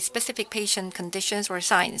about a specific patient conditions or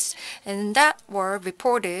signs, and that were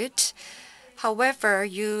reported. However,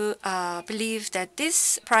 you believe that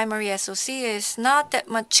this primary SOC is not that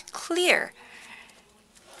much clear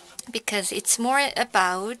because it's more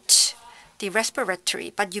about the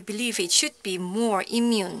respiratory, but you believe it should be more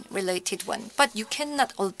immune-related one. But you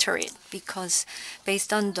cannot alter it because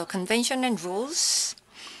based on the convention and rules,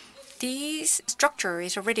 this structure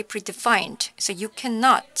is already predefined, so you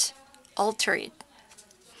cannot alter it.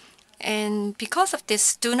 And because of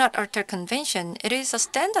this do not alter convention, it is a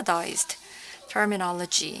standardized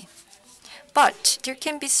terminology. But there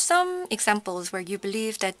can be some examples where you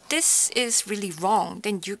believe that this is really wrong,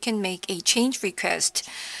 then you can make a change request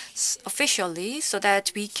officially so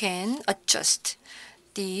that we can adjust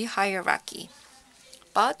the hierarchy.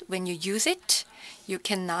 But when you use it, you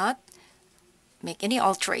cannot make any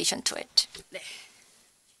alteration to it. 네.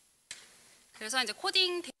 그래서 이제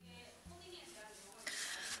코딩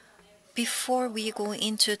Before we go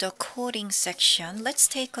into the coding section, let's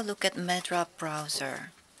take a look at MedDRA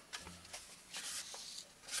browser.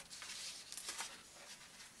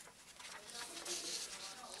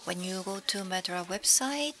 When you go to MedDRA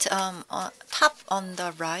website, top on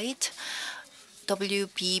the right,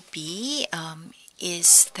 WBB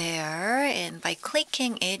is there, and by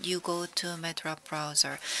clicking it, you go to MedDRA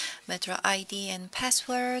browser. MedDRA ID and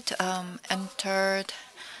password entered,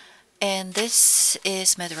 and this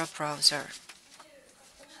is MedDRA browser.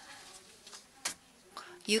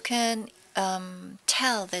 You can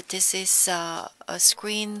tell that this is a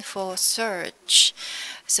screen for search,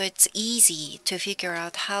 so it's easy to figure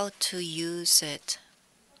out how to use it.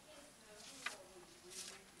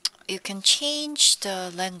 You can change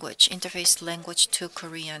the language, interface language to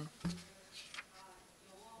Korean.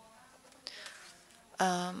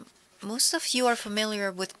 Most of you are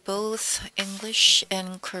familiar with both English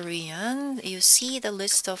and Korean. You see the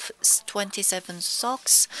list of 27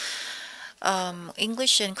 SOCs.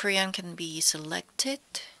 English and Korean can be selected.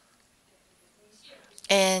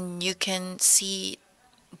 and you can see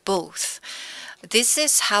both. This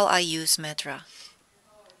is how I use MedDRA.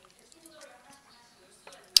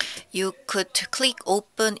 You could click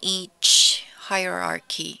open each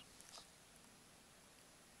hierarchy.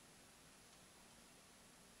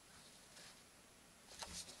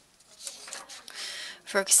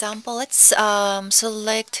 For example, let's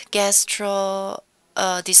select gastro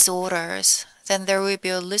disorders. Then there will be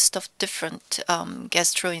a list of different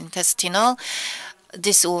gastrointestinal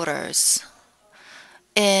disorders.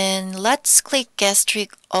 And let's click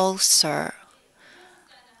gastric ulcer.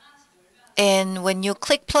 And when you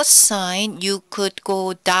click plus sign, you could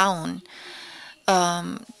go down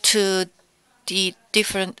to the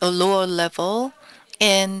different lower level.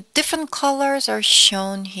 And different colors are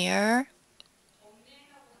shown here.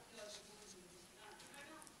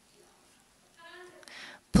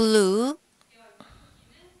 Blue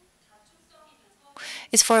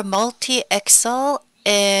is for multi-excel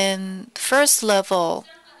and first level.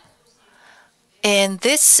 And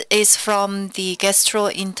this is from the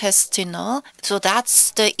gastrointestinal. So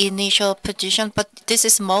that's the initial position, but this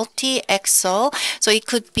is multi-excel. So it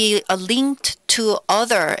could be linked to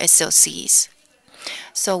other SOCs.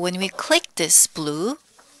 So when we click this blue,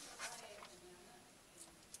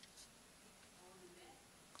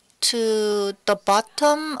 to the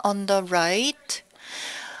bottom on the right,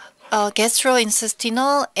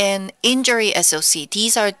 gastrointestinal and injury SOC.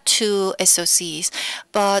 These are two SOCs,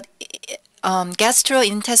 but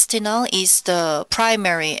gastrointestinal is the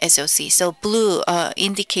primary SOC. So blue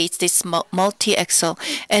indicates this multi-excel,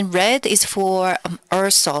 and red is for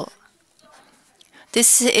ursal.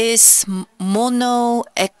 This is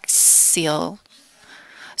monoaxial.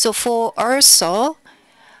 So for ursal,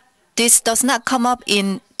 this does not come up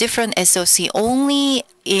in different SOC, only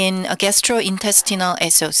in a gastrointestinal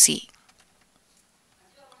SOC.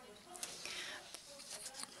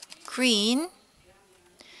 Green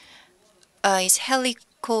is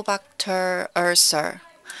Helicobacter ulcer.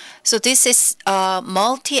 So this is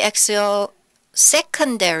multi-axial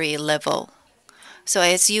secondary level. So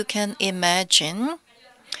as you can imagine,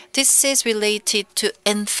 this is related to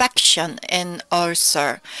infection and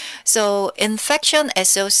ulcer. So infection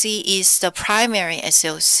SOC is the primary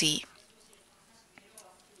SOC.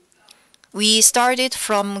 We started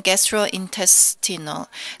from gastrointestinal.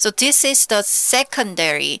 So this is the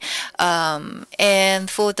secondary. And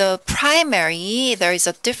for the primary, there is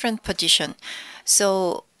a different position.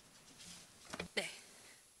 So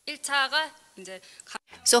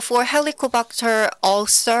for Helicobacter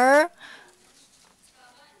ulcer,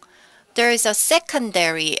 there is a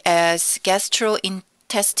secondary as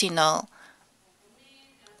gastrointestinal.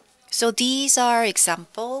 So these are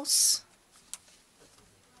examples.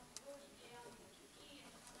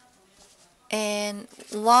 And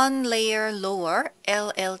one layer lower,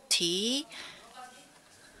 LLT,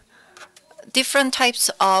 different types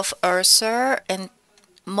of ulcer and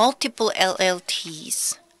multiple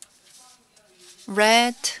LLTs.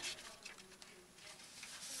 Red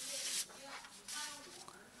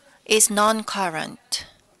is non-current.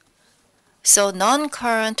 So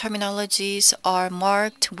non-current terminologies are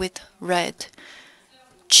marked with red.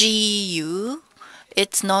 GU,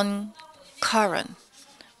 it's non-current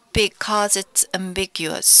because it's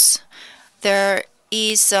ambiguous. There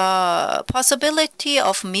is a possibility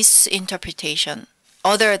of misinterpretation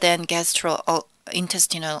other than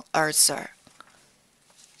gastrointestinal ulcer.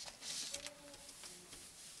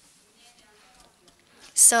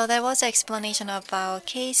 So that was an explanation about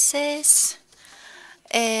cases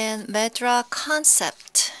and MedDRA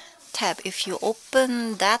concept tab. If you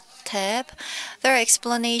open that tab, there are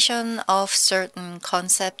explanation of certain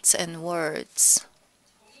concepts and words.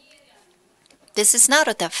 This is not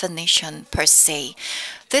a definition per se.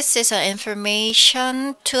 This is an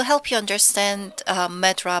information to help you understand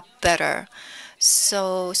MedDRA better.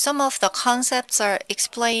 So some of the concepts are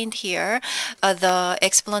explained here. The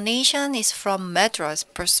explanation is from MedDRA's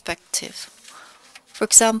perspective. For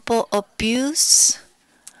example, abuse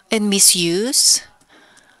and misuse.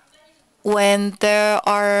 When there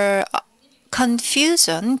are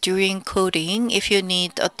confusion during coding, if you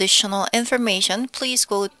need additional information, please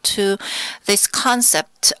go to this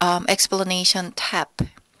concept explanation tab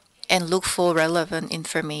and look for relevant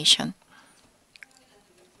information.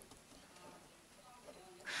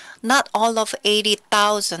 Not all of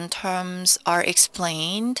 80,000 terms are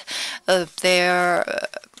explained. This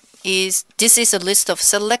is a list of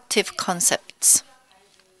selective concepts.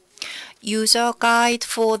 User guide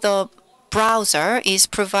for the browser is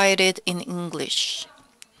provided in English.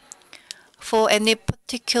 For any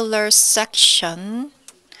particular section,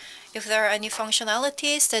 If there are any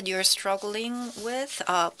functionalities that you're struggling with,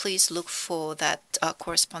 please look for that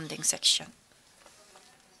corresponding section.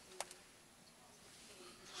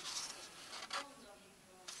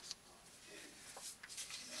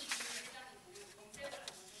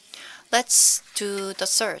 Let's do the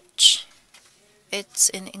search. It's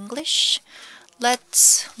in English.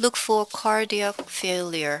 Let's look for cardiac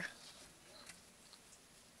failure.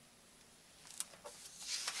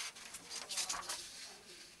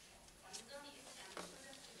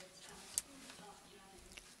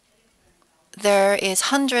 There is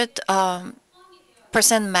 100%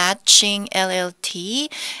 matching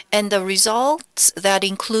LLT, and the results that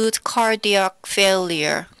include cardiac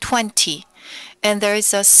failure 20. And there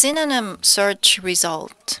is a synonym search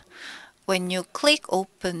result. When you click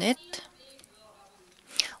open it,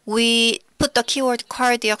 we put the keyword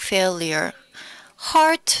cardiac failure.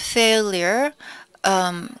 Heart failure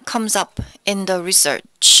comes up in the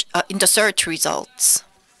search results.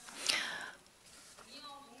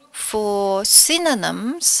 For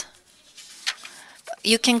synonyms,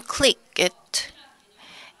 you can click it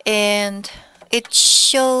and it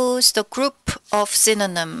shows the group of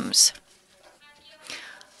synonyms.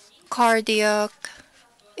 Cardiac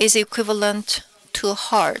is equivalent to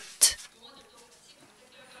heart.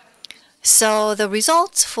 So the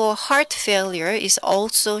results for heart failure is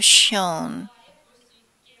also shown.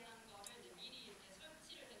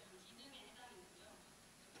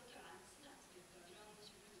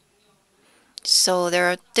 So there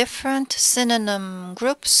are different synonym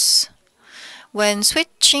groups. When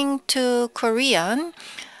switching to Korean,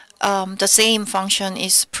 the same function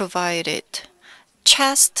is provided.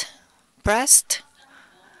 Chest, breast,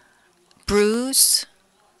 bruise,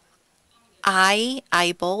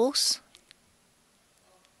 eyeballs.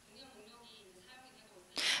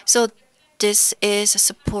 So this is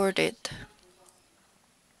supported.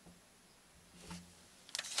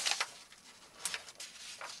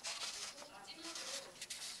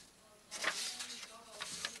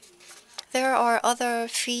 There are other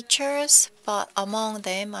features, but among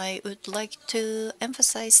them I would like to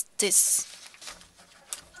emphasize this.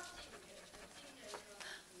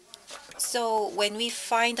 So when we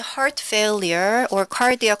find heart failure or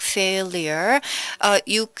cardiac failure,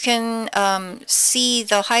 you can see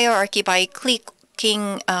the hierarchy by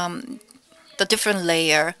clicking the different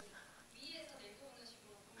layer.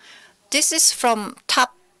 This is from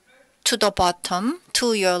top to the bottom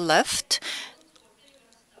to your left.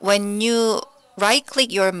 When you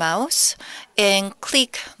right-click your mouse and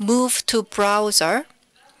click Move to Browser,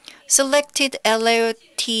 selected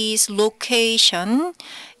LLT's location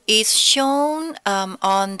is shown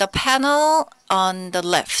on the panel on the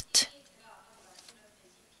left.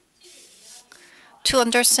 To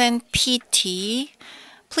understand PT,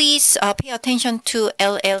 please pay attention to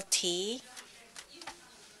LLT.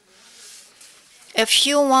 If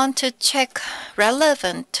you want to check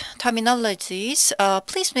relevant terminologies,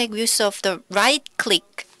 please make use of the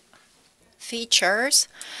right-click features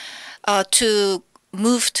to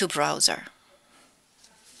move to browser.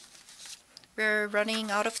 We're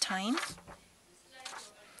running out of time,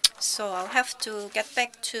 so I'll have to get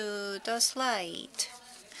back to the slide.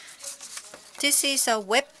 This is a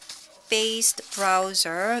web-based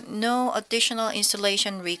browser, no additional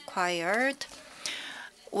installation required.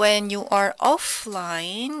 When you are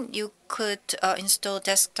offline, you could install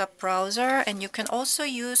desktop browser, and you can also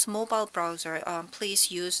use mobile browser.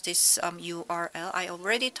 Please use this URL. I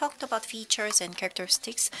already talked about features and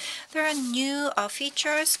characteristics. There are new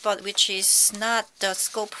features, but which is not the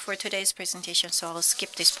scope for today's presentation, so I'll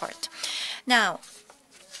skip this part. Now,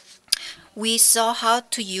 we saw how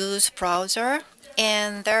to use browser,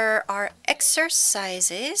 and there are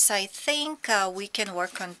exercises. I think we can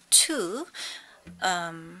work on two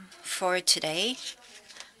for today.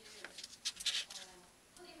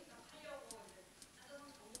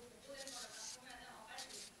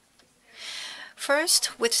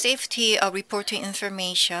 First, with safety reporting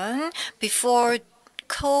information, before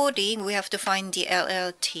coding, we have to find the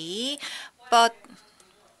LLT, but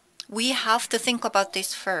we have to think about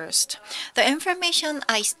this first. The information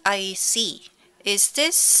I see, is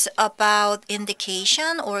this about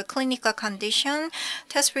indication or clinical condition,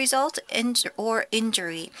 test result, or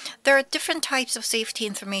injury? There are different types of safety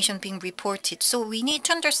information being reported, so we need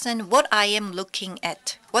to understand what I am looking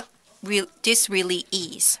at, what this really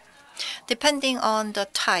is. Depending on the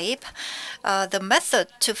type, the method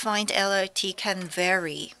to find LLT can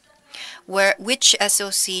vary. Which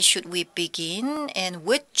SOC should we begin and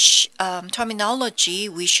which terminology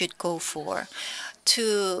we should go for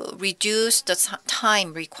to reduce the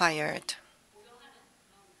time required.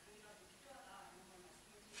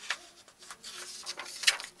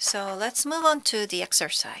 So let's move on to the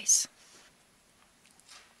exercise.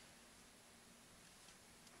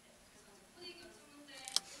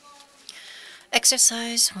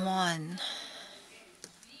 Exercise 1.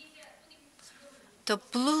 The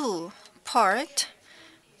blue part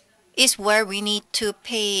is where we need to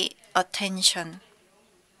pay attention.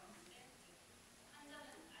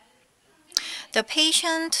 The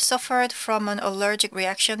patient suffered from an allergic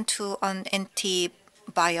reaction to an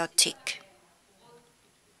antibiotic.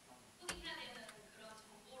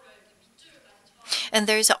 And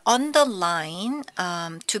there is an underline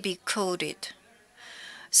to be coded.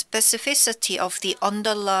 Specificity of the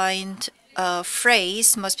underlined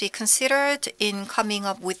phrase must be considered in coming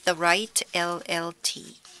up with the right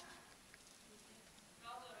LLT.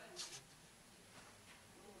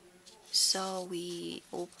 So we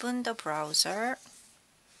open the browser.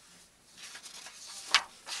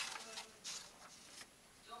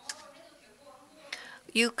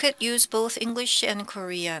 You could use both English and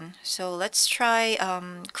Korean. So let's try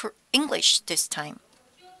English this time.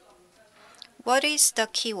 What is the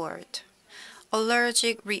keyword?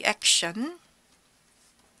 Allergic reaction.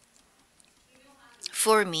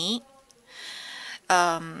 For me,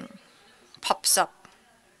 pops up.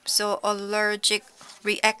 So allergic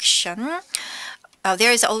reaction.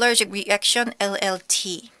 There is allergic reaction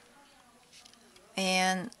LLT.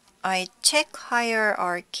 And I check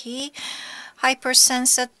hierarchy.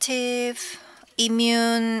 Hypersensitive,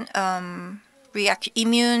 immune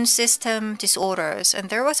system disorders. And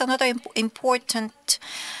there was another important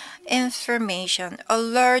information: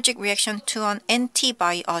 allergic reaction to an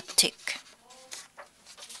antibiotic.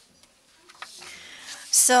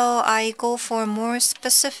 So I go for more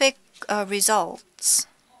specific results.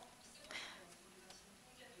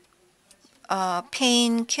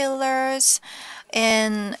 Painkillers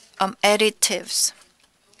and additives.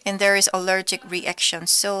 And there is allergic reaction.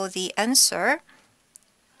 So the answer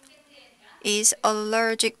is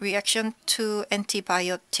allergic reaction to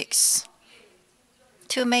antibiotics.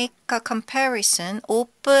 To make a comparison,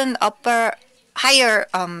 open higher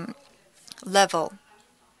level.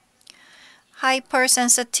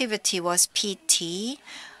 Hypersensitivity was PT,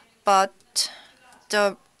 but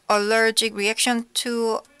the allergic reaction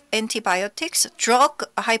to antibiotics, drug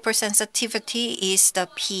hypersensitivity is the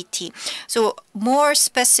PT. So more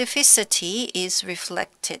specificity is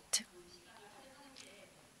reflected.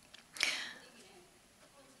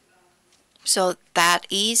 So that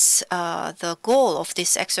is the goal of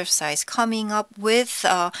this exercise, coming up with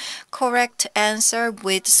a correct answer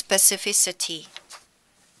with specificity.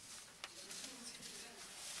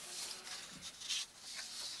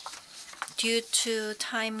 Due to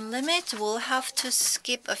time limit, we'll have to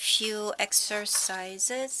skip a few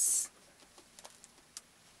exercises.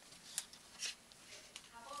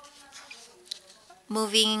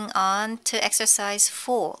 Moving on to exercise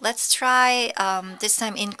 4. Let's try this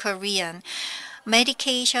time in Korean.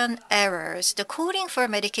 Medication errors. The coding for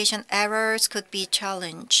medication errors could be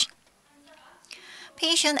challenged.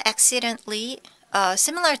 Patient accidentally,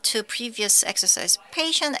 similar to previous exercise,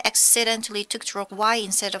 patient accidentally took drug Y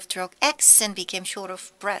instead of drug X and became short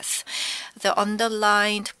of breath. The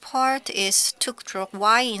underlined part is took drug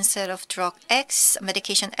Y instead of drug X,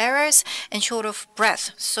 medication errors, and short of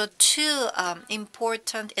breath. So two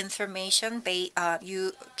important information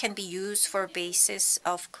you can be used for basis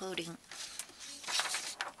of coding.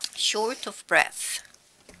 Short of breath.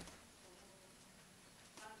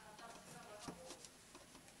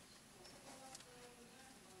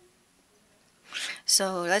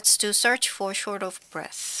 So let's do search for short of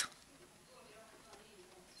breath.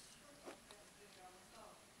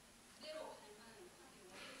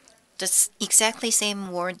 The exactly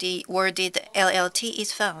same worded LLT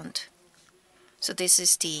is found. So this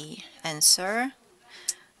is the answer.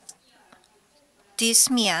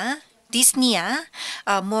 Dyspnea,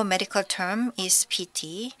 more medical term, is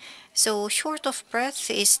PT. So short of breath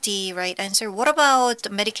is the right answer. What about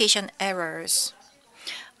medication errors?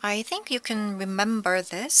 I think you can remember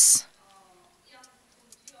this.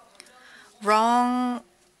 Wrong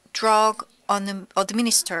drug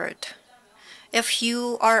administered. If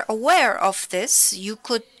you are aware of this, you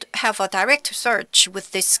could have a direct search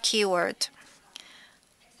with this keyword.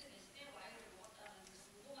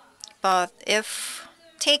 But if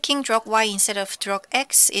taking drug Y instead of drug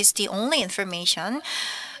X is the only information,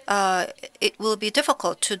 it will be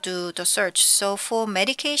difficult to do the search. So for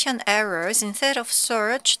medication errors, instead of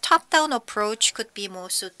search, top-down approach could be more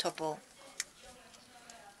suitable.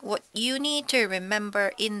 What you need to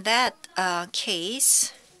remember in that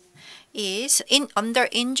case is under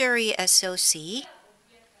injury SOC,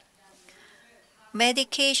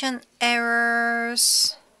 medication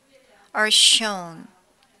errors are shown.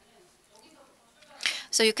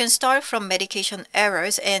 So you can start from medication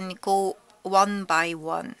errors and go one by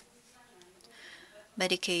one.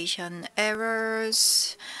 Medication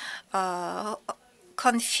errors,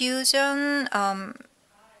 confusion,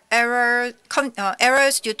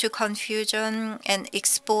 errors due to confusion and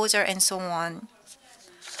exposure and so on.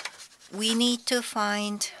 We need to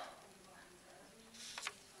find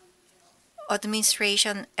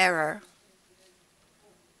administration error.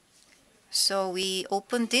 So we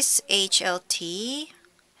open this HLT.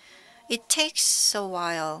 It takes a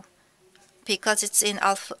while because it's in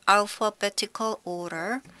alphabetical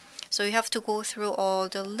order. So you have to go through all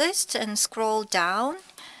the lists and scroll down.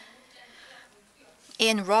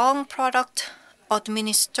 In wrong product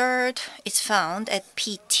administered is found at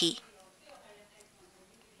PT.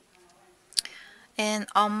 And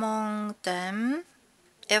among them,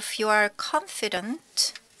 if you are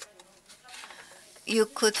confident, you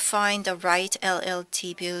could find the right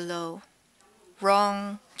LLT below.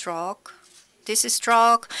 Wrong drug. This is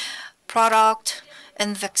drug, product,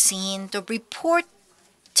 and vaccine. The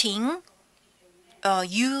reporting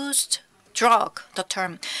used drug, the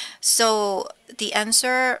term. So the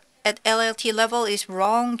answer at LLT level is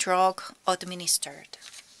wrong drug administered.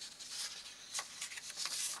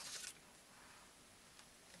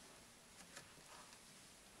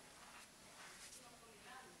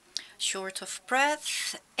 Short of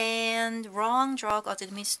breath and wrong drug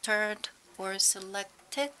administered or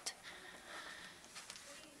selected.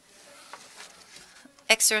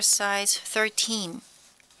 Exercise 13.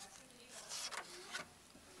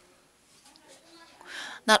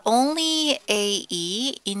 Not only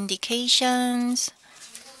AE indications,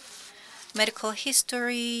 medical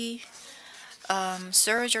history,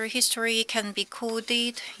 surgery history can be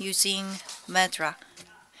coded using MedDRA.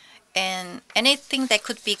 And anything that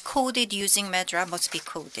could be coded using MedDRA must be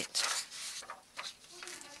coded.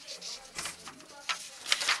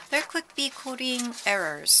 There could be coding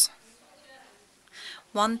errors.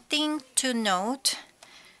 One thing to note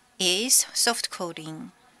is soft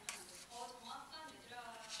coding.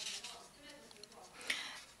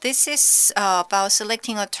 This is about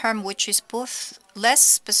selecting a term which is both less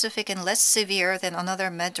specific and less severe than another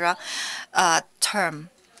MedDRA term.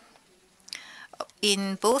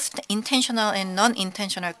 In both the intentional and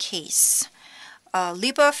non-intentional case.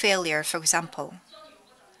 Liver failure, for example.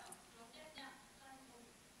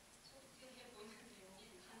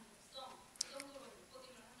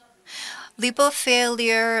 Liver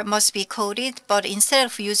failure must be coded, but instead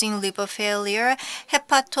of using liver failure,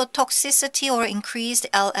 hepatotoxicity or increased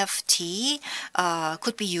LFT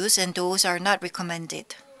could be used, and those are not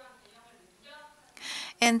recommended.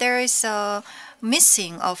 And there is a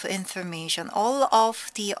missing of information. All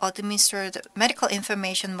of the administered medical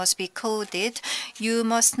information must be coded. You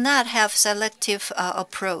must not have selective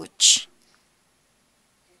approach.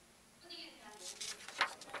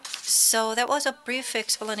 So that was a brief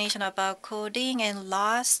explanation about coding, and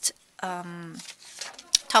last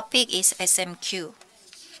topic is SMQ.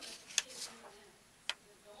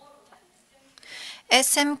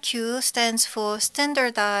 SMQ stands for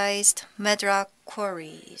Standardized MedDRA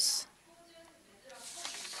Queries.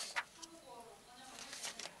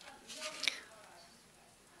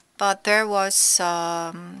 But there was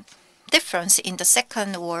difference in the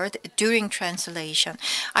second word during translation.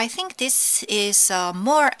 I think this is a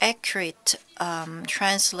more accurate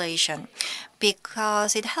translation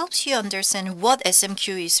because it helps you understand what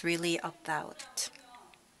SMQ is really about.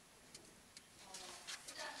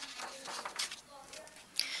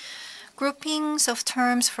 Groupings of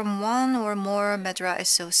terms from one or more MedDRA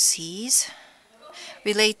SOCs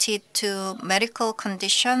related to medical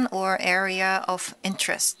condition or area of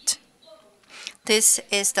interest. This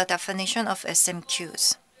is the definition of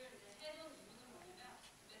SMQs.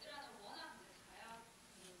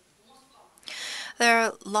 There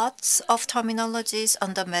are lots of terminologies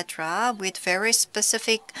under MedDRA with very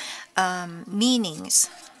specific meanings.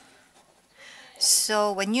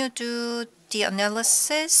 So when you do the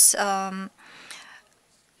analysis,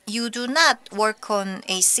 you do not work on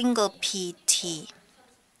a single PT.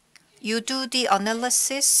 You do the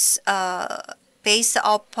analysis based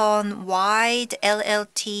upon wide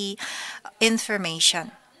LLT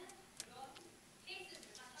information.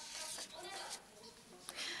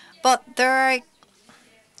 But there are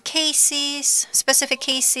cases, specific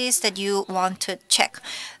cases that you want to check.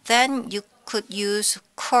 Then you could use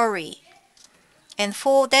query. And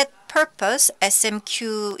for that purpose,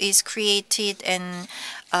 SMQ is created and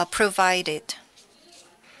provided.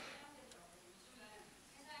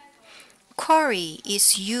 Query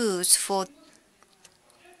is used for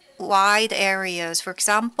wide areas. For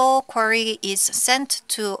example, query is sent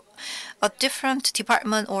to a different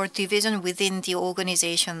department or division within the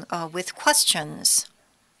organization with questions.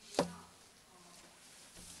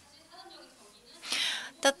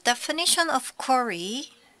 The definition of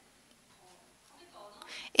query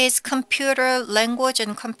is computer language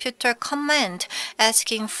and computer command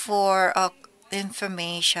asking for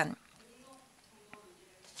information.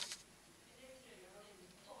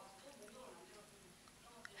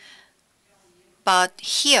 But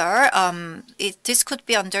here, this could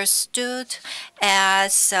be understood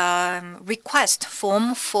as request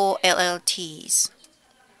form for LLTs.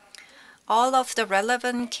 All of the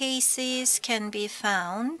relevant cases can be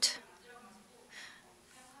found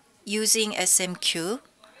using SMQ,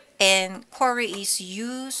 and query is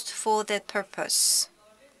used for that purpose.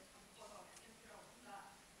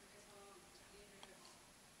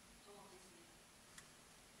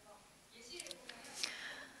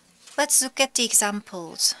 Let's look at the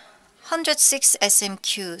examples. 106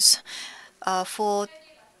 SMQs for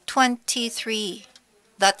 23.0,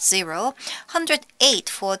 108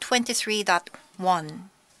 for 23.1.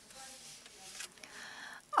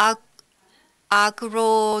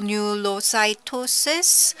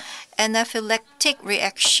 Agranulocytosis, anaphylactic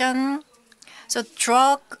reaction. So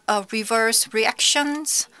drug reverse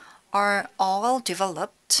reactions are all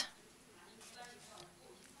developed.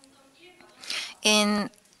 In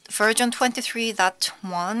version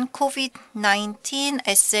 23.1, COVID-19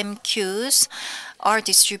 SMQs are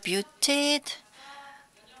distributed,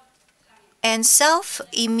 and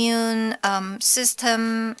self-immune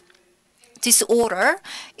system disorder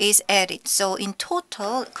is added. So in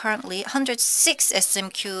total, currently 106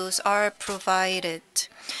 SMQs are provided.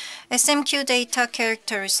 SMQ data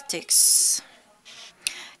characteristics.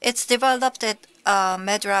 It's developed at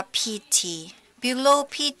MedDRA PT. Below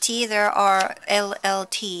PT, there are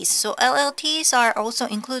LLTs. So LLTs are also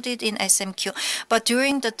included in SMQ. But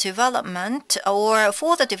during the development, or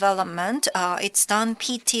for the development, it's done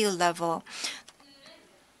PT level.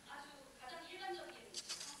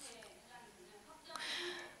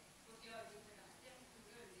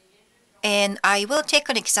 And I will take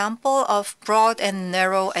an example of broad and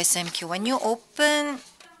narrow SMQ. When you open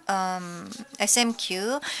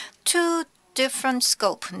SMQ, two different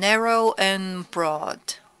scope, narrow and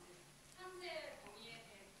broad.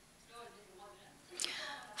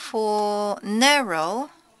 For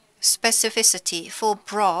narrow, specificity. For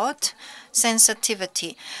broad,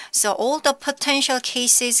 sensitivity. So all the potential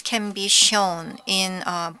cases can be shown in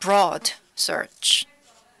broad search.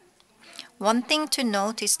 One thing to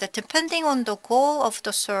note is that depending on the goal of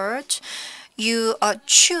the search, you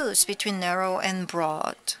choose between narrow and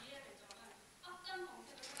broad.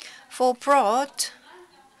 For broad,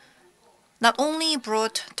 not only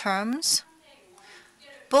broad terms,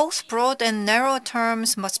 both broad and narrow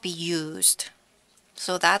terms must be used.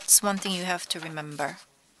 So that's one thing you have to remember.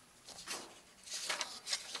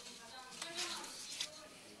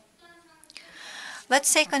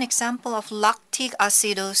 Let's take an example of lactic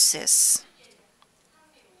acidosis.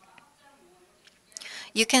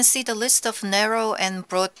 You can see the list of narrow and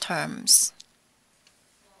broad terms.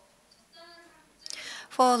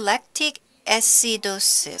 For lactic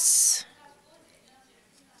acidosis,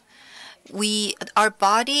 our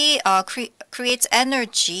body creates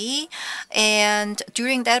energy, and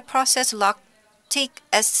during that process, lactic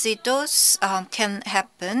acidosis can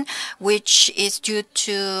happen, which is due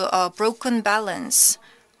to broken balance.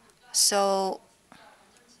 So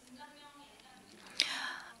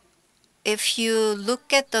if you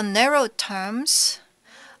look at the narrow terms,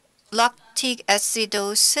 lactic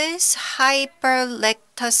acidosis,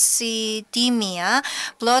 hyperlactacidemia,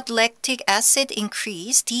 blood lactic acid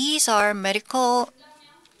increase, these are medical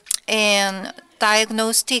and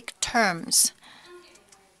diagnostic terms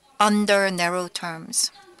under narrow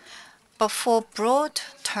terms. But for broad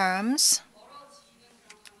terms,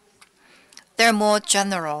 they're more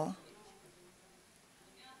general.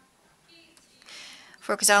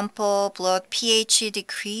 For example, blood pH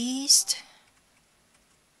decreased,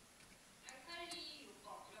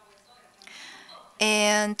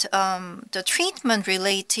 and the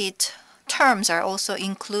treatment-related terms are also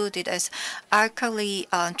included as alkali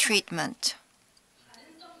treatment.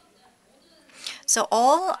 So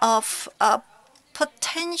all of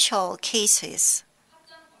potential cases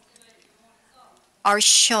are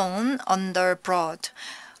shown under broad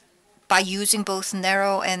by using both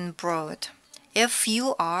narrow and broad. If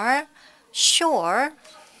you are sure,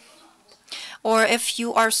 or if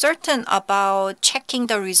you are certain about checking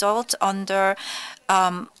the results under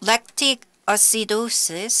lactic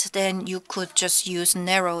acidosis, then you could just use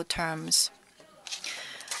narrow terms.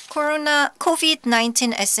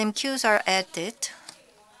 COVID-19 SMQs are added.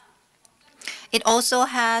 It also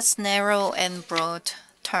has narrow and broad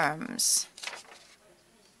terms.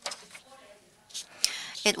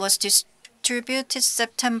 It was distributed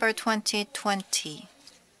September 2020.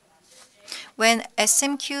 When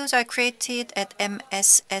SMQs are created at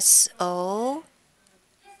MSSO,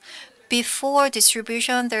 before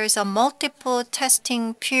distribution, there is a multiple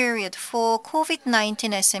testing period. For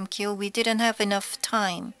COVID-19 SMQ, we didn't have enough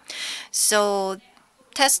time. So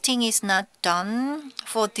testing is not done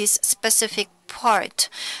for this specific part.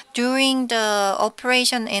 During the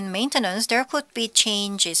operation and maintenance, there could be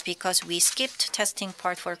changes because we skipped testing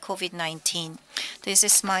part for COVID-19. This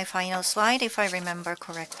is my final slide, if I remember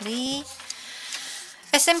correctly.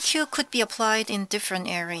 SMQ could be applied in different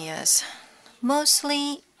areas,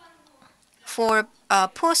 mostly for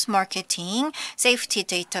post-marketing safety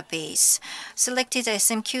database. Selected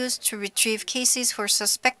SMQs to retrieve cases for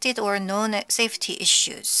suspected or known safety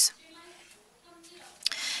issues.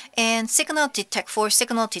 And signal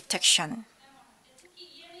detection.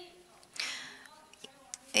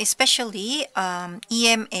 Especially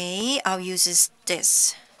EMA uses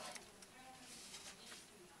this.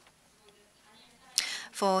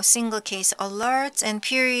 For single case alerts and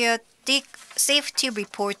periodic safety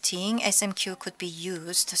reporting, SMQ could be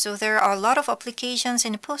used. So there are a lot of applications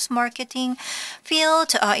in the post-marketing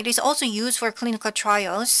field. It is also used for clinical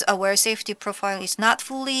trials where safety profile is not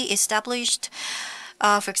fully established.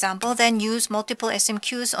 For example, then use multiple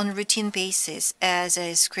SMQs on routine basis as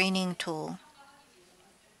a screening tool.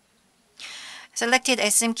 Selected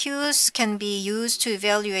SMQs can be used to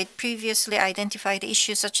evaluate previously identified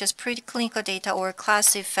issues such as preclinical data or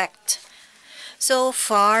class effect. So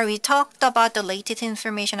far, we talked about the latest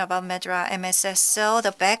information about MedDRA MSSO,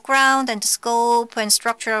 the background and scope and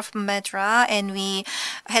structure of MedDRA, and we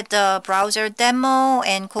had the browser demo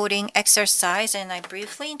and coding exercise, and I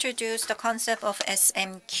briefly introduced the concept of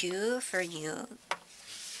SMQ for you.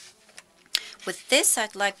 With this,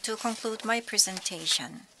 I'd like to conclude my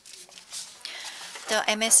presentation. The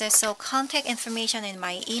MSSO contact information and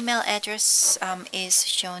my email address is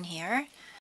shown here.